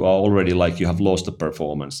regex, you are already like, you have lost the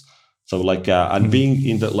performance. So like, and being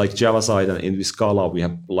in the like Java side and in the Scala, we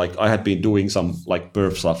have like, I had been doing some like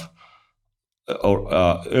perf stuff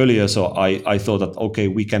earlier. So I thought that, okay,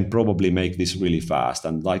 we can probably make this really fast.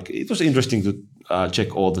 And like, it was interesting to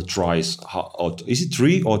check all the tries. Is it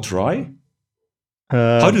tree or try?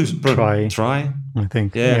 How do you try? I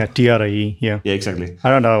think. Yeah, TRIE. Yeah, exactly. I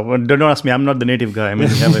don't know. Don't ask me. I'm not the native guy. I mean,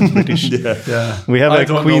 we have a British. We have I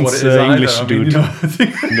a Queen's English dude.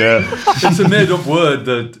 It's a made-up word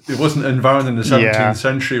that it wasn't around in the 17th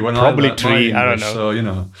century when probably I tree. I don't know. So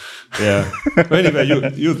Yeah. Anyway,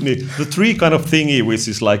 you need the tree kind of thingy, which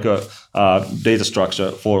is like a data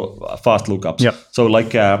structure for fast lookups. Yeah. So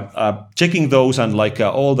like checking those and like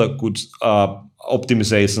all the good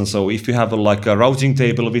optimization. So if you have like a routing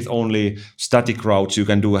table with only static routes, you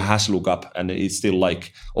can do a hash lookup and it still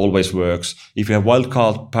like always works. If you have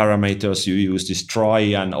wildcard parameters, you use this try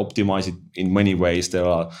and optimize it in many ways. There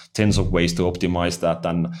are tens of ways to optimize that.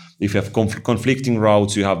 And if you have conflicting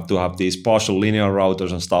routes, you have to have these partial linear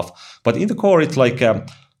routers and stuff. But in the core, it's like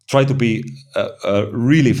try to be a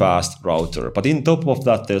really fast router. But in top of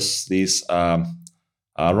that, there's these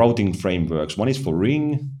routing frameworks. One is for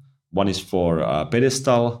Ring, one is for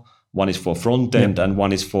pedestal, one is for front end, and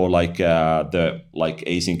one is for like the like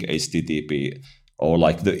async HTTP or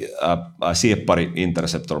like the Sieppari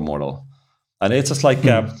interceptor model. And it's just like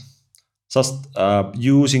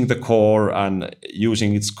using the core and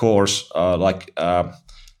using its cores like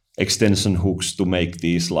extension hooks to make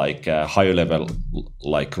these like higher level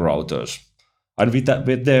like routers. And with that,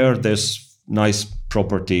 there's nice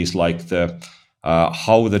properties like the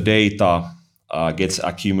how the data gets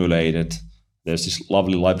accumulated. There's this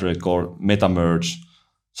lovely library called MetaMerge.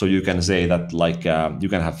 So you can say that like you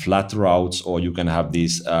can have flat routes, or you can have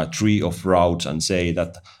this tree of routes and say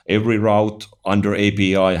that every route under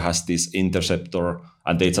API has this interceptor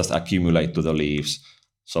and they just accumulate to the leaves.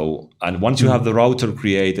 So, and once you have the router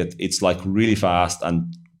created, it's like really fast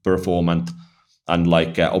and performant and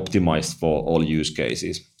like optimized for all use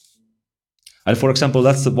cases. And for example,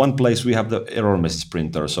 that's the one place we have the error message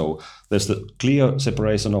printer. So there's the clear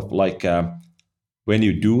separation of like when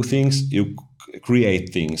you do things, you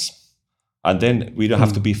create things. And then we don't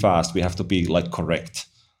have to be fast. We have to be like correct.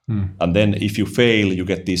 And then if you fail, you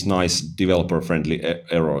get these nice developer-friendly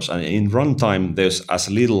errors. And in runtime, there's as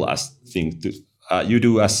little as thing to you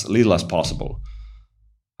do as little as possible.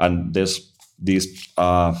 And there's these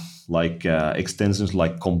extensions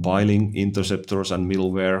like compiling interceptors and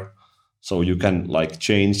middleware. So you can like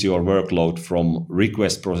change your workload from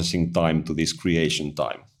request processing time to this creation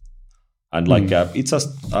time. And like it just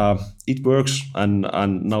it works. And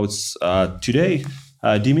now it's today.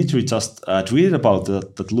 Dimitri just tweeted about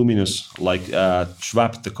that Luminous like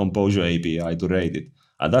swapped the Composure API to Rated,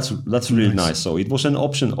 and that's really nice. So it was an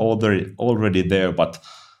option already there, but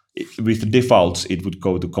with the defaults it would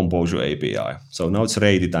go to Composure API. So now it's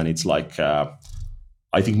Rated, and it's like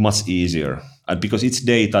I think much easier. And because it's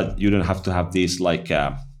data, you don't have to have these like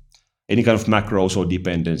any kind of macros or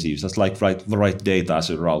dependencies. Just like write the right data as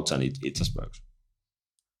a route, and it just works.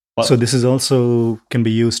 But, so this is also can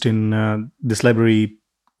be used in this library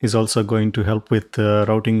is also going to help with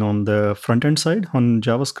routing on the front end side on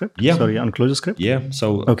JavaScript. Yeah. Sorry, on ClojureScript. Yeah.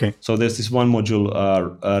 So okay. So there's this one module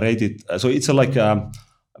Rated. So it's a like a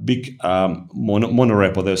big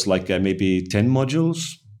monorepo. There's like maybe 10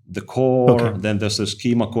 modules. The core, then there's the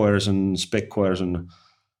schema coercion, spec coercion.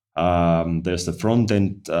 There's the front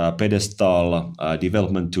end pedestal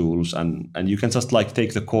development tools, and you can just like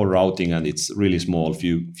take the core routing, and it's really small,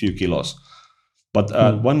 few kilos. But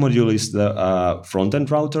one module is the front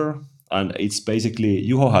end router, and it's basically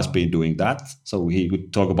Juho has been doing that, so he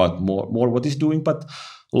could talk about more what he's doing. But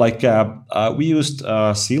like we used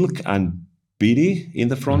Silk and BD in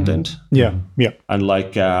the front end, and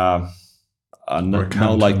like and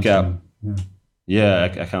now like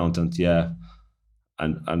accountant,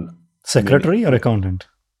 and secretary or accountant.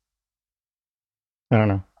 I don't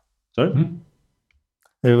know. Sorry,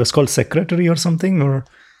 it was called secretary or something, or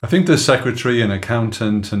I think there's secretary and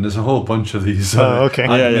accountant, and there's a whole bunch of these type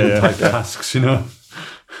tasks,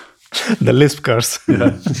 the Lisp curse.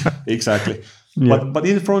 Yeah, exactly. But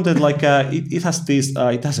in the front end, like it has this,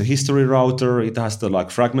 it has a history router, it has the like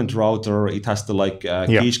fragment router, it has the like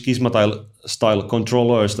Kisma style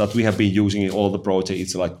controllers that we have been using in all the projects.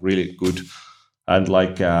 It's like really good, and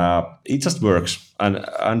like it just works.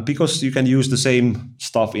 And because you can use the same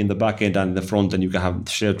stuff in the back end and in the front end, you can have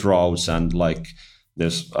shared routes, and like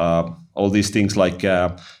there's all these things like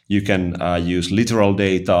you can use literal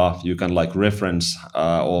data, you can like reference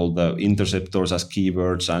all the interceptors as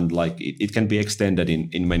keywords, and like it can be extended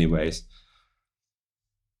in many ways.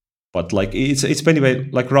 But like it's anyway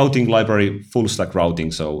like routing library, full stack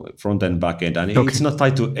routing, so front end, back end, and it's not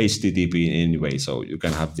tied to HTTP in any way, so you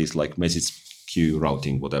can have this like message queue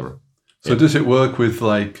routing, whatever. So does it work with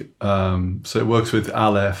like, so it works with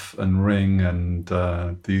Aleph and Ring and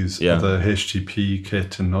these other HTTP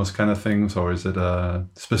kit and those kind of things, or is it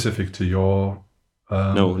specific to your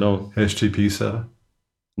no HTTP server?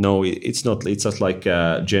 No, it's not. It's just like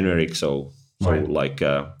generic. So right. Like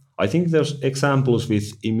I think there's examples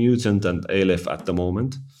with Immutant and Aleph at the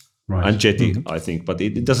moment, right. and Jetty, I think, but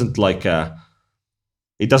it doesn't like.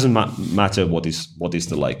 It doesn't matter what is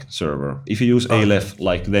the like server. If you use Aleph,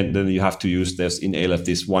 like then you have to use this in Aleph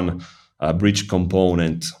this one bridge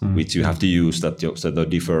component which you have to use so the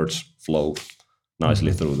deferred flow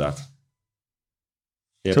nicely through that.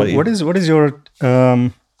 Yeah, so what is your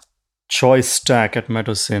choice stack at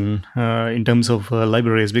Matosin in terms of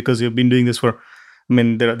libraries? Because you've been doing this for, I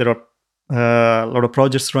mean, there are a lot of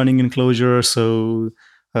projects running in Clojure, so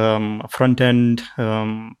front end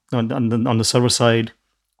on the server side.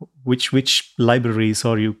 Which libraries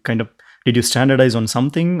are you did you standardize on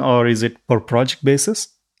something, or is it per project basis?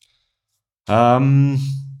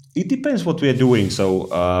 It depends what we are doing. So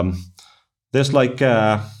there's like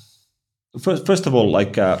first of all,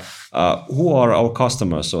 like who are our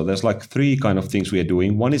customers? So there's like three kind of things we are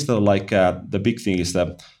doing. One is the big thing is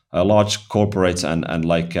the large corporates and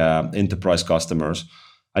like enterprise customers.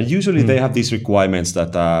 And usually they have these requirements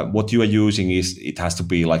that what you are using it has to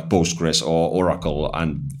be like Postgres or Oracle,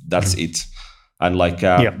 and that's it. And like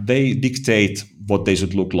they dictate what they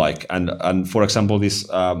should look like. And for example, this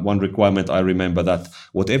one requirement I remember that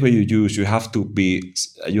whatever you use, you have to be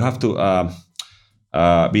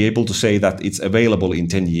able to say that it's available in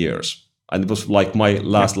 10 years. And it was like my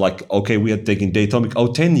last okay, we are taking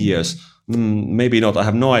Datomic 10 years. Maybe not. I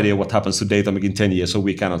have no idea what happens to Datomic in 10 years, so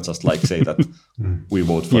we cannot just like say that we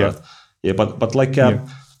vote for that. Yeah, but like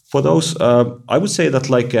for those, I would say that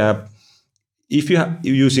like if you're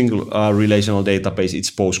using a relational database, it's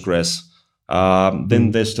Postgres.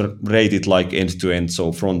 Then there's the rated like end to end,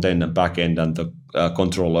 so front end and back end, and the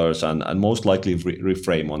controllers, and most likely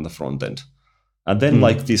reframe on the front end. And then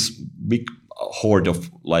like this big horde of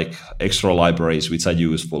like extra libraries which are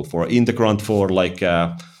useful for Integrant, for like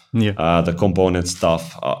the component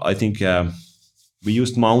stuff. I think we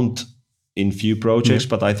used Mount in few projects,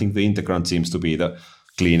 but I think the Integrant seems to be the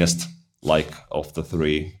cleanest like of the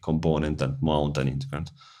three, component and Mount and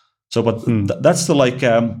Integrant. So, but that's the like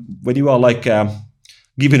when you are like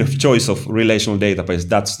given a choice of relational database,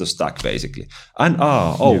 that's the stack basically. And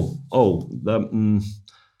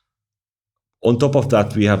on top of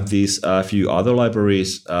that, we have these few other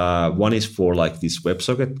libraries. One is for like this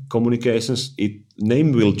WebSocket communications.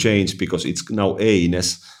 Name will change because it's now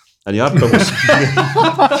ANS. And Jarppa was...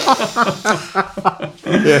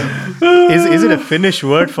 Is it a Finnish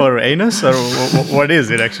word for anus, or what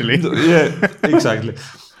is it actually? Yeah, exactly.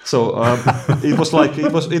 So it was like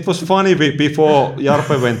it was funny before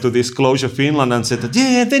Jarppa went to this Clojure Finland and said that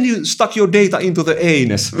then you stuck your data into the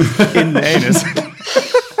anus. In the anus.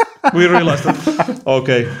 We realized that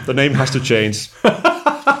okay, the name has to change.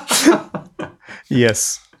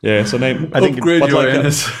 Yes. Yeah. So name. I think upgrade your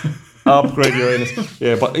anus. Upgrade your anus.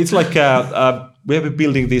 Yeah, but it's like we have been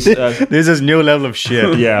building this. This is new level of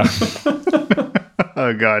shit. Yeah.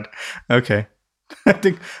 Oh God. Okay. I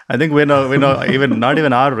think we're not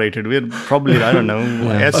even R rated. We're probably, I don't know,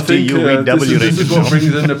 STUVW rated. This is what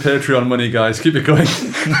brings in the Patreon money, guys. Keep it going.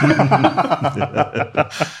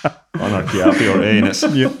 Anarchy up your anus.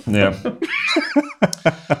 Yeah.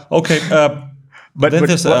 Okay. But what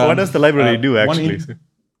does the library do actually?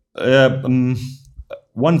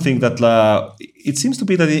 one thing that it seems to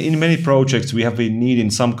be that in many projects we have been needing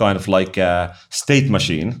some kind of like state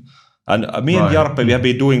machine. And me and Jarppe, we have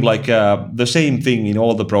been doing like the same thing in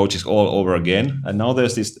all the projects all over again. And now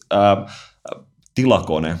there's this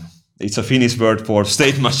tilakone. It's a Finnish word for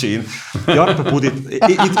state machine. Jarppe put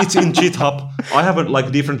it's in GitHub. I have a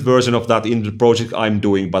like different version of that in the project I'm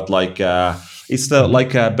doing, but like it's the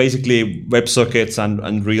like basically WebSockets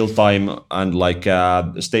and real time and like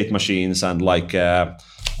state machines and like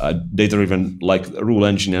data-driven like rule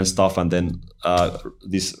engine and stuff, and then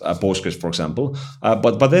this Postgres, for example.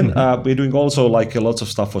 But then we're doing also like lots of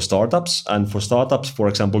stuff for startups, and for startups, for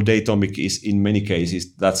example, Datomic is in many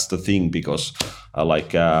cases that's the thing, because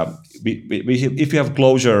if you have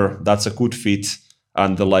Clojure, that's a good fit,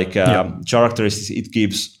 and the like characteristics it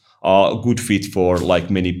gives are a good fit for like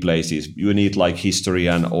many places. You need like history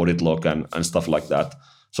and audit log and stuff like that.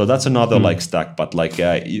 So that's another like stack, but like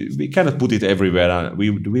we cannot put it everywhere, and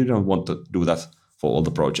we don't want to do that for all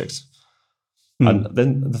the projects. And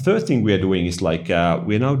then the third thing we are doing is like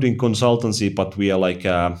we are now doing consultancy, but we are like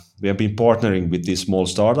we have been partnering with these small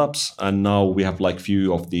startups, and now we have like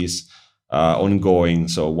few of these ongoing.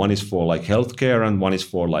 So one is for like healthcare, and one is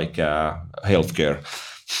for like healthcare.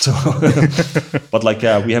 So, but like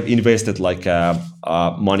we have invested like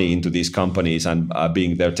money into these companies and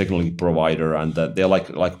being their technology provider, and they're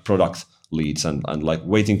like product leads and like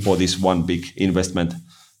waiting for this one big investment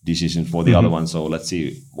decision for the other one. So let's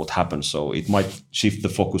see what happens. So it might shift the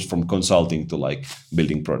focus from consulting to like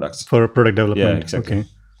building products for product development. Yeah, exactly. Okay.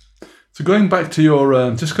 So going back to your,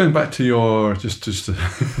 we're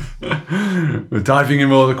diving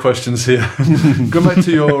in all the questions here. Going back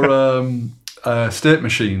to your state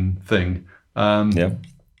machine thing. Yeah.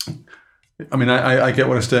 I mean, I get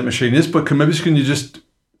what a state machine is, but can you just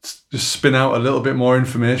spin out a little bit more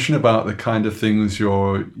information about the kind of things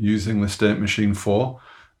you're using the state machine for?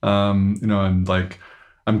 And like,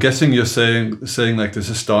 I'm guessing you're saying like there's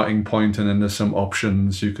a starting point, and then there's some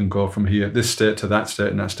options you can go from here, this state to that state,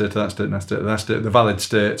 and that state to that state, and that state to that state, the valid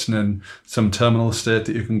states, and then some terminal state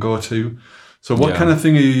that you can go to. So what kind of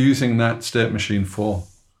thing are you using that state machine for?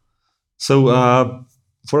 So,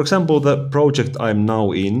 for example, the project I'm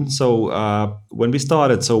now in, so when we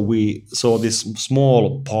started, so we saw this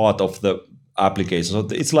small part of the application. So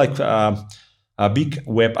it's like a big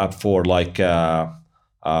web app for like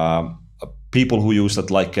people who use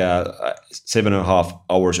that like 7.5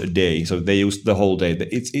 hours a day. So they use the whole day.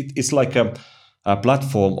 It's like a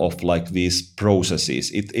platform of like these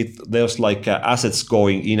processes. There's like assets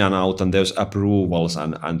going in and out, and there's approvals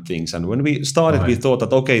and things. And when we started, we thought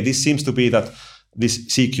that, okay, this seems to be that this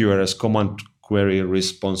CQRS, command query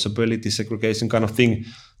responsibility segregation kind of thing.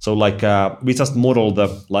 So like we just model the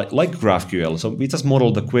like GraphQL. So we just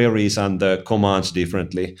model the queries and the commands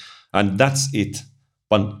differently, and that's it.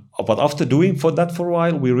 But after doing that for a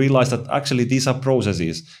while, we realized that actually these are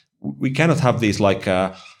processes. We cannot have these like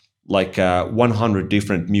 100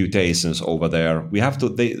 different mutations over there. We have to,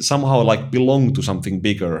 they somehow like belong to something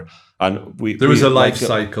bigger. And there is a life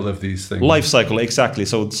cycle of these things. Life cycle, exactly.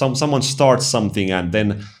 So someone starts something, and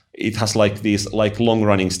then it has like these like long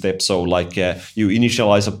running steps. So like you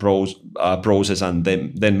initialize a process, and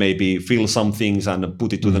then maybe fill some things and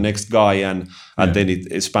put it to the next guy, and then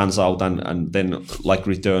it spans out and then like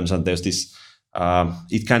returns, and there's this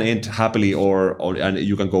it can end happily or and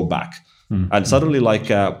you can go back. And suddenly like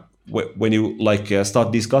when you like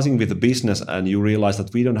start discussing with the business, and you realize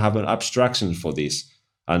that we don't have an abstraction for this.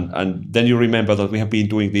 And then you remember that we have been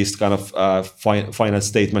doing these kind of finite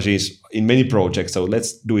state machines in many projects. So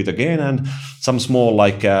let's do it again. And some small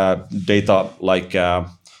like data like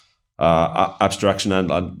abstraction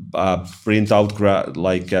and print out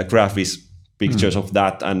graphics pictures of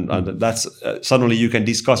that. And that's suddenly you can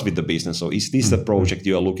discuss with the business. So is this the project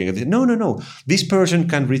you are looking at? No. This person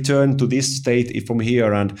can return to this state from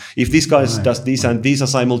here. And if this guy does this and these are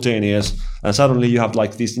simultaneous, and suddenly you have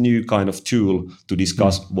like this new kind of tool to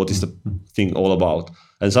discuss what is the thing all about.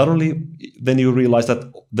 And suddenly then you realize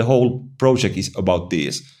that the whole project is about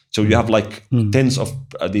this. So you have like tens of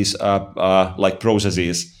these like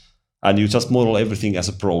processes, and you just model everything as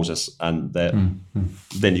a process, and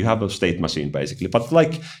then you have a state machine basically. But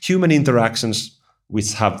like human interactions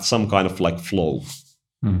which have some kind of like flow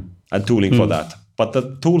and tooling for that. But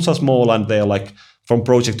the tools are small, and they are like from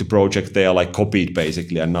project to project, they are like copied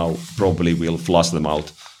basically, and now probably we'll flush them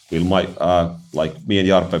out. Like me and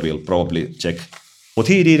Jarppe will probably check what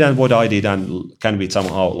he did and what I did, and can we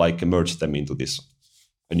somehow like merge them into this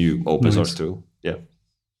a new open source tool. Yeah.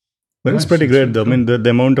 But it's pretty great though. I mean, the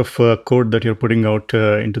amount of code that you're putting out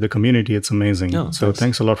into the community, it's amazing. So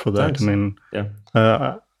thanks a lot for that. Thanks. I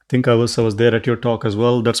mean, think I was there at your talk as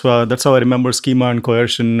well. That's how I remember schema and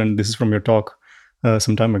coercion. And this is from your talk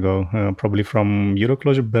some time ago, probably from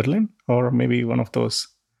Euroclosure Berlin or maybe one of those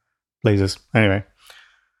places. Anyway,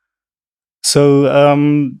 so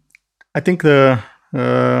I think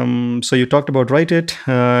so you talked about Write It.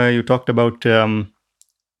 You talked about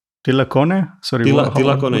Tilakone. Sorry,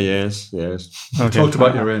 Tilakone, yes. Okay. Talked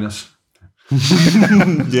about Uranus.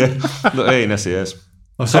 Yeah, the anus, yes.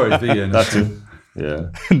 Oh, sorry, the anus. That's it. Yeah.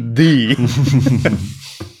 The.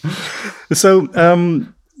 So,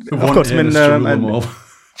 of course, when the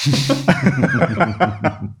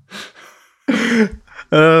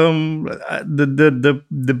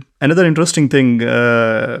another interesting thing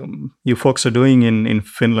you folks are doing in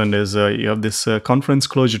Finland is you have this conference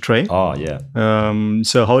closure tray. Oh, yeah.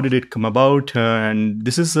 So how did it come about? And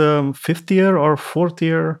this is 5th year or 4th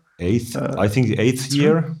year? 8th. I think 8th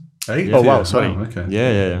year. 8th? Oh wow, sorry. Oh, okay.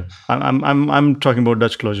 Yeah. I'm talking about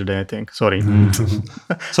Dutch Closure Day, I think. Sorry.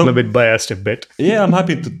 So I'm a bit biased a bit. Yeah, I'm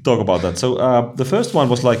happy to talk about that. So the first one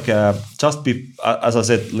was like as I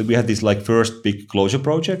said, we had this like first big closure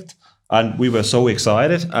project, and we were so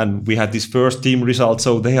excited, and we had this first team result.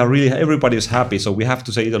 So everybody was happy. So we have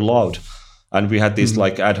to say it aloud, and we had this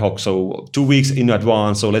like ad hoc. So 2 weeks in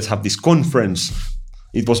advance. So let's have this conference.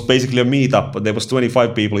 It was basically a meetup, but there was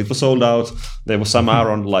 25 people. It was sold out. There was some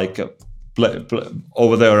Aaron like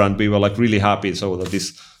over there, and we were like really happy. So that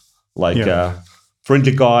this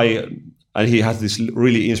friendly guy, and he had this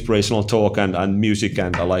really inspirational talk and music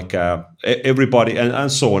and everybody and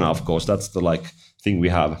sauna, of course. That's the like thing we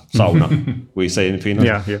have, sauna, we say in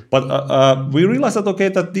Finland. Yeah. But we realized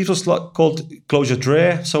that this was called Closure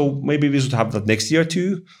Tre, so maybe we should have that next year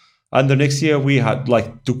too. And the next year we had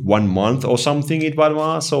took 1 month or something in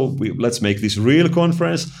Varma. So let's make this real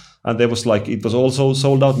conference. And there was it was also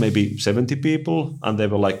sold out, maybe 70 people. And they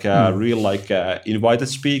were real invited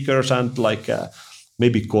speakers and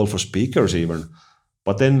maybe call for speakers even.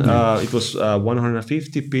 But then it was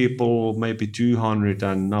 150 people, maybe 200.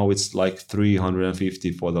 And now it's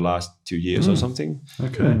 350 for the last 2 years or something.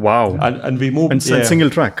 Okay. Wow. And we moved. And single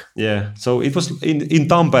track. Yeah. So it was in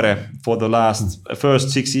Tampere for the first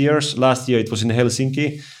 6 years. Last year it was in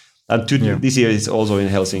Helsinki. And this year it's also in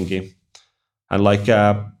Helsinki. And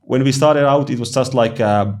when we started out, it was just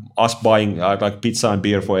us buying pizza and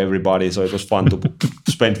beer for everybody. So it was fun to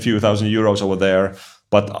spend a few €1,000 over there.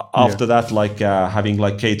 But after that, having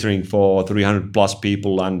catering for 300 plus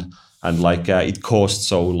people and it costs.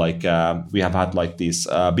 So we have had these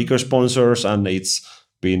bigger sponsors, and it's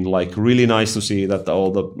been really nice to see that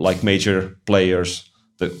all the major players,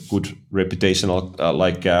 the good reputational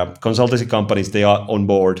consultancy companies, they are on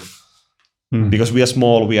board. Because we are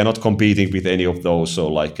small, we are not competing with any of those.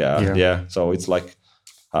 So so it's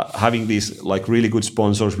having these really good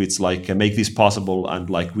sponsors which make this possible, and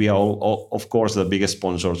we are all, of course, the biggest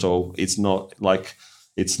sponsor. So it's not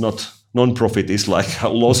non-profit, it's a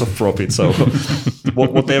loss of profit. So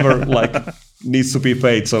whatever needs to be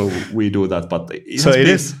paid, so we do that. But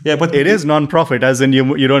it is non-profit, as in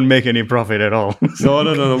you don't make any profit at all.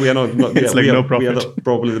 No, we are not. It's no profit. We are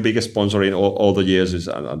probably the biggest sponsor in all the years,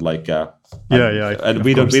 and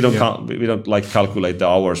we don't calculate the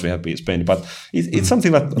hours we have been spending, but it's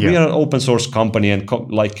something that we are an open source company, and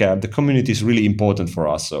the community is really important for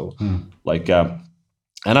us. So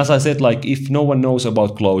and as I said, if no one knows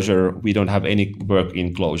about Closure, we don't have any work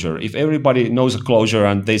in Closure. If everybody knows Closure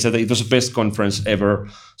and they said that it was the best conference ever,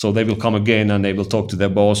 so they will come again and they will talk to their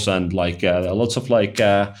boss, and lots of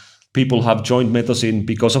people have joined Metosin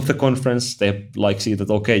because of the conference. They see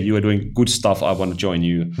that, okay, you are doing good stuff, I want to join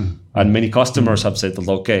you. And many customers have said that,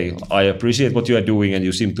 okay, I appreciate what you are doing and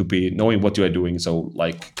you seem to be knowing what you are doing, so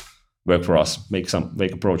work for us, make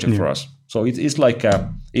a project for us. So it's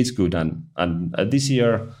it's good, and this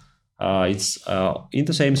year it's in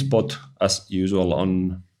the same spot as usual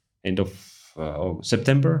on end of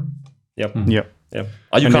September. Yep. Yeah.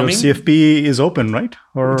 Are you coming? Your CFP is open, right?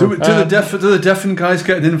 Or do the defn guys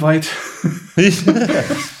get an invite?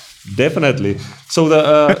 Definitely. So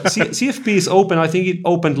the CFP is open. I think it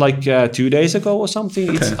opened 2 days ago or something.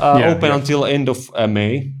 Okay. It's open until end of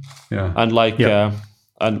May. Yeah. And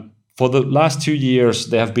and for the last 2 years,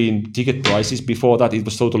 there have been ticket prices. Before that, it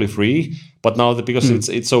was totally free. But now, because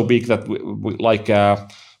it's so big that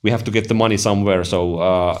we have to get the money somewhere. So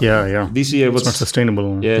this year was not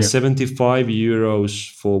sustainable. Yeah,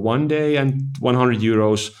 €75 for 1 day and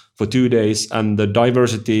 €100 for 2 days. And the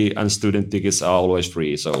diversity and student tickets are always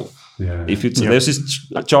free. So if there's this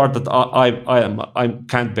chart that I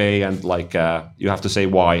can't pay, and you have to say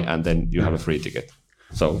why, and then you have a free ticket.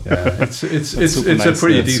 So Yeah, it's super a nice.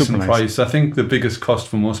 pretty Yeah, it's super decent nice. price. I think the biggest cost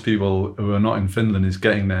for most people who are not in Finland is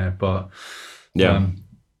getting there, but yeah.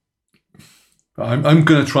 I'm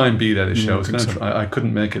going to try and be there this year. Yeah, I was I think going to so. I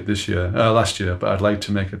couldn't make it this year, last year, but I'd like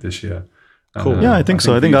to make it this year. And, Cool. Yeah, I think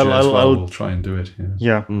so. I think VJ as well I'll will try and do it.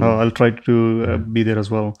 Yeah. yeah, I'll try to be there as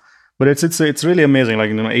well. But it's really amazing. Like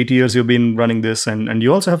 8 years you've been running this, and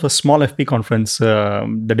you also have a small FP conference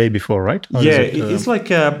the day before, right? Or is Yeah, it, it's like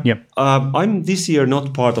I'm this year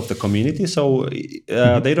not part of the community, so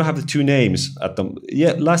they don't have the two names at them.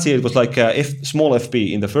 Yeah, last year it was like small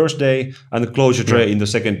FP in the first day and the closure tray in the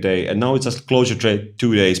second day, and now it's just closure tray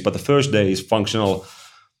 2 days, but the first day is functional,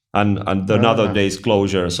 and the another day is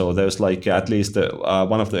closure. So there's like at least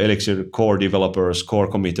one of the Elixir core developers, core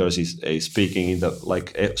committers is speaking in the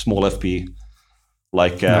like small FP,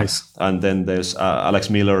 like Nice. and then there's Alex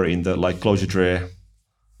Miller in the like closure tray.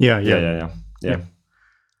 Yeah.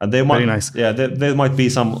 And they might, Very nice. Yeah, there might be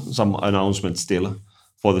some announcements still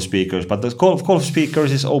for the speakers, but the call of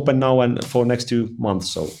speakers is open now and for next 2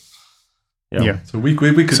 months. So Yeah. So we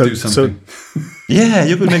could do something. yeah,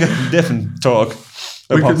 you could make a defn talk.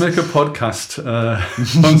 We could make a podcast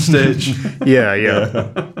on stage. Yeah.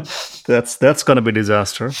 That's gonna be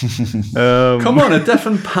disaster. Come on, a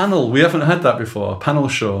defn panel. We haven't had that before. A panel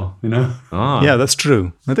show, you know? Yeah, that's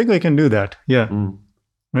true. I think we can do that. Yeah.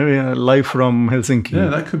 Maybe live from Helsinki. Yeah,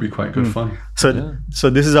 that could be quite good fun. So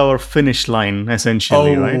this is our finish line,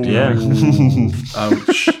 essentially, right? Yeah.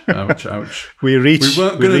 Ouch. We We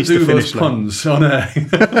weren't going to do those puns on air.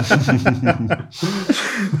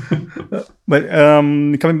 But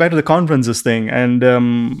coming back to the conferences thing, and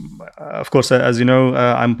of course, as you know,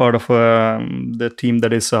 I'm part of the team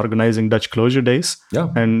that is organizing Dutch Closure Days. Yeah.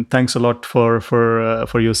 And thanks a lot for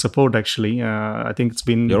your support. Actually, I think it's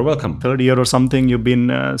been You're welcome. third year or something. You've been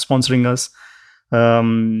sponsoring us.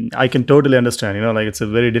 I can totally understand. Like it's a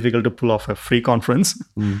very difficult to pull off a free conference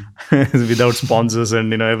without sponsors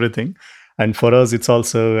and everything. And for us, it's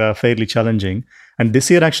also fairly challenging. And this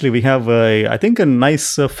year, actually, we have, I think, a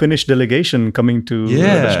nice Finnish delegation coming to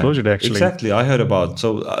Dutch Closure Day, actually. Exactly. I heard about.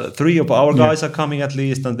 So 3 of our guys are coming at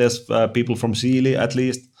least, and there's people from Sealy at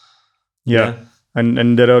least. Yeah.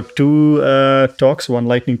 And there are 2 talks, one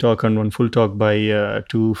lightning talk and one full talk by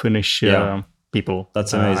 2 Finnish people.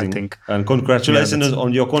 That's amazing. I think. And congratulations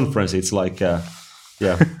on your conference. It's like, yeah.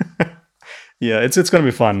 Yeah, it's going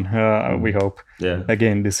to be fun, we hope,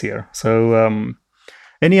 again this year. So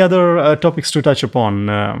any other topics to touch upon?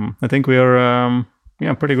 I think we are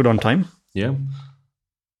pretty good on time. Yeah.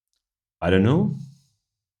 I don't know.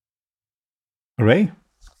 Ray?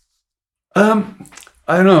 I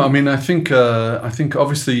don't know. I mean, I think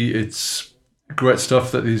obviously it's great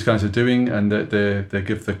stuff that these guys are doing, and that they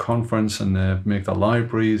give the conference and they make the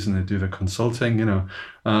libraries and they do the consulting.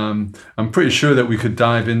 I'm pretty sure that we could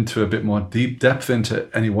dive into a bit more deep depth into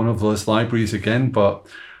any one of those libraries again, but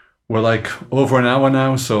we're like over an hour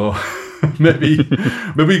now, so maybe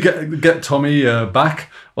get Tommy back,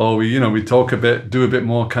 or we talk a bit, do a bit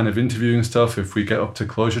more kind of interviewing stuff if we get up to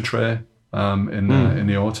Closure Tray in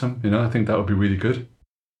the autumn. I think that would be really good.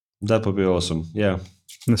 That would be awesome. Yeah.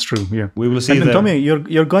 That's true. Yeah, we will see. And then, Tommy,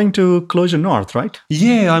 you're going to Closure North, right?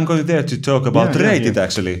 Yeah, I'm going there to talk about Rated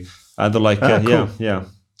actually, and cool. yeah.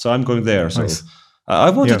 So I'm going there. So nice.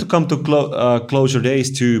 I wanted to come to Closure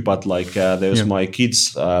Days too, but there's my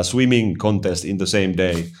kids' swimming contest in the same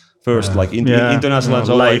day. First, international,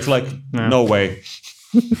 so no way.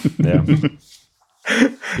 Yeah.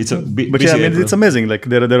 It's a but yeah, I mean, it's amazing. Like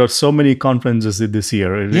there are so many conferences this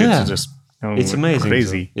year. It's just. It's amazing.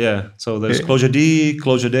 Crazy. So, so there's Closure D,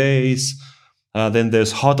 Closure Days, then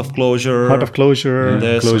there's Heart of Closure.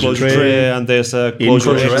 There's Closure Tray, and there's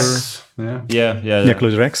Closure X. Yeah,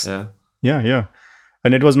 Closure X. Yeah.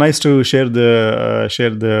 And it was nice to share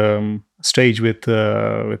the stage with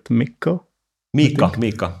Mika. In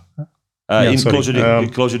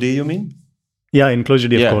Closure D, you mean? Yeah, in Closure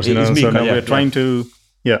D, of course. So now we're trying to.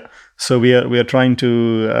 Yeah. So we are trying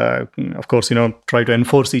to, of course, try to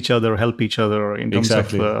enforce each other, help each other in terms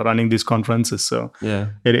of running these conferences. So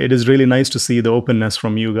it is really nice to see the openness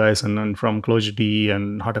from you guys and from Closure D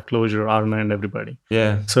and Heart of Closure, Arna and everybody.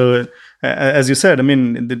 Yeah. So as you said, I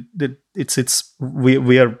mean,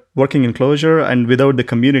 we are working in Closure, and without the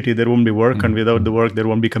community, there won't be work, and without the work, there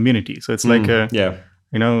won't be community. So it's like and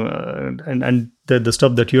the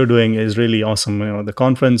stuff that you're doing is really awesome. The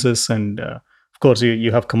conferences and. Of course,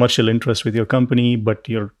 you have commercial interest with your company, but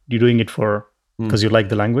you're doing it because you like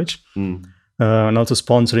the language, and also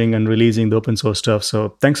sponsoring and releasing the open source stuff.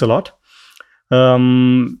 So thanks a lot.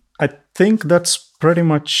 I think that's pretty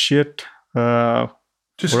much it.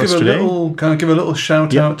 Just for give us a today. give a little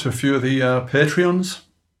shout out to a few of the Patreons.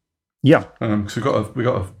 Yeah. So we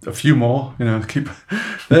got a few more. Keep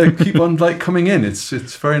on like coming in. It's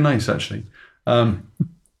very nice actually.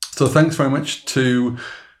 So thanks very much to.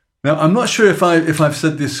 Now I'm not sure if I've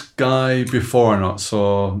said this guy before or not.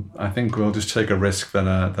 So I think we'll just take a risk that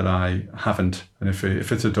I haven't. And if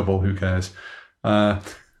it's a double, who cares?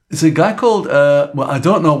 It's a guy called. Well, I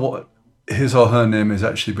don't know what his or her name is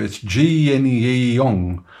actually, but it's Ji Yin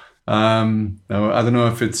Yong. Now I don't know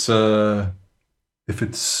if it's a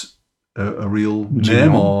real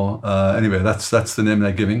name or anyway. That's the name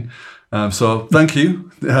they're giving. So thank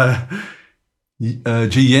you,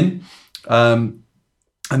 Ji Yin. And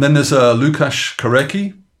then there's Lukasz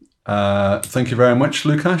Koreki. Thank you very much,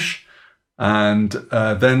 Lukasz. And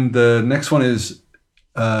then the next one is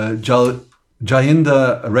Jayinder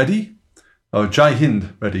Reddy. Oh, Jai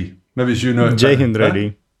Hind Reddy. Maybe you know it. Jai Hind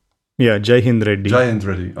Reddy. Yeah, Jai Hind Reddy. Jai Hind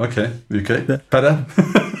Reddy. Okay. Better.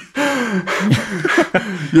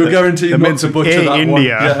 You're guaranteed not to butcher that India. one.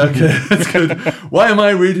 Yeah, okay. That's good. Why am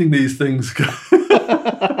I reading these things?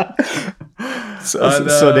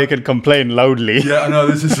 So they can complain loudly. Yeah, I know.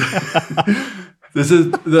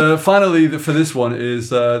 Finally for this one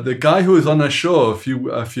is the guy who was on our show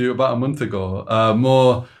about a month ago,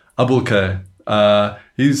 Mo Abulke.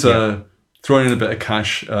 He's throwing in a bit of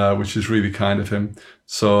cash, which is really kind of him.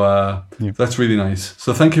 So that's really nice.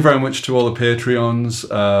 So thank you very much to all the Patreons,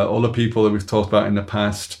 all the people that we've talked about in the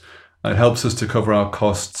past. It helps us to cover our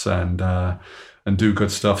costs and do good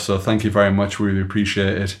stuff. So thank you very much. We really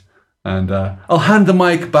appreciate it. And I'll hand the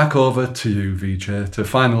mic back over to you, Vijay, to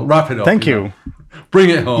wrap it up. Thank you. Bring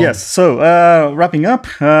it home. Yes. So wrapping up,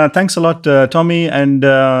 thanks a lot, Tommy. And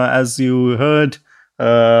as you heard,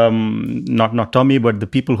 not Tommy, but the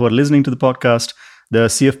people who are listening to the podcast, the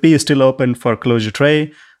CFP is still open for Clojure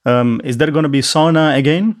Tray. Is there going to be sauna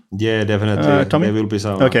again? Yeah, definitely. Tommy? There will be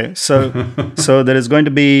sauna. Okay, so there is going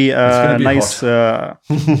to be nice. It's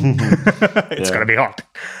going to be hot.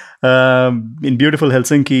 In beautiful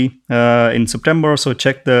Helsinki in September. So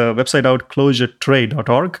check the website out,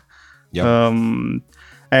 clojuretray.org. Yep.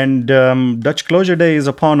 And Dutch Clojure Day is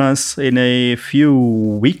upon us in a few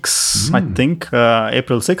weeks, I think,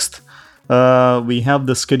 April 6th. We have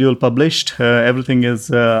the schedule published. Everything is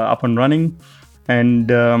up and running. And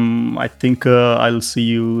I think I'll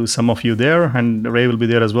see some of you there. And Ray will be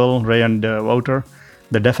there as well, Ray and Wouter,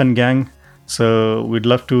 the defn gang. So we'd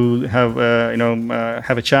love to have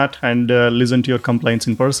have a chat and listen to your complaints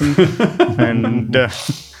in person.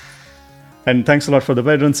 And thanks a lot for the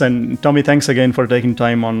veterans. And Tommy, thanks again for taking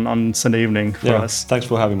time on Sunday evening for us. Thanks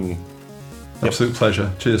for having me. Absolute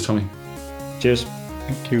pleasure. Cheers, Tommy. Cheers.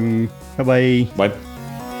 Thank you. Bye-bye. Bye.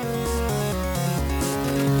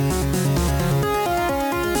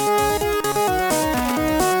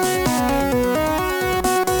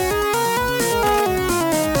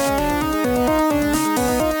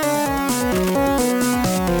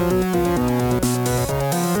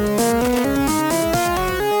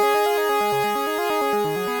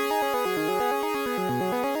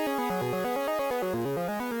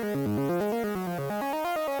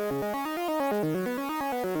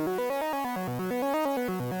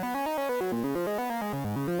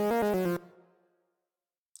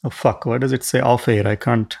 Oh, fuck. Why does it say off air? I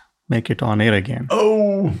can't make it on air again.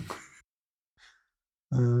 Oh!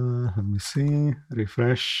 Let me see.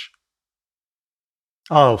 Refresh.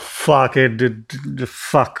 Oh, fuck. It did.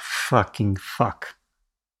 Fucking fuck.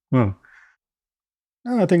 Oh.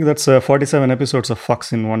 I think that's 47 episodes of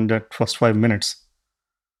fucks in first 5 minutes.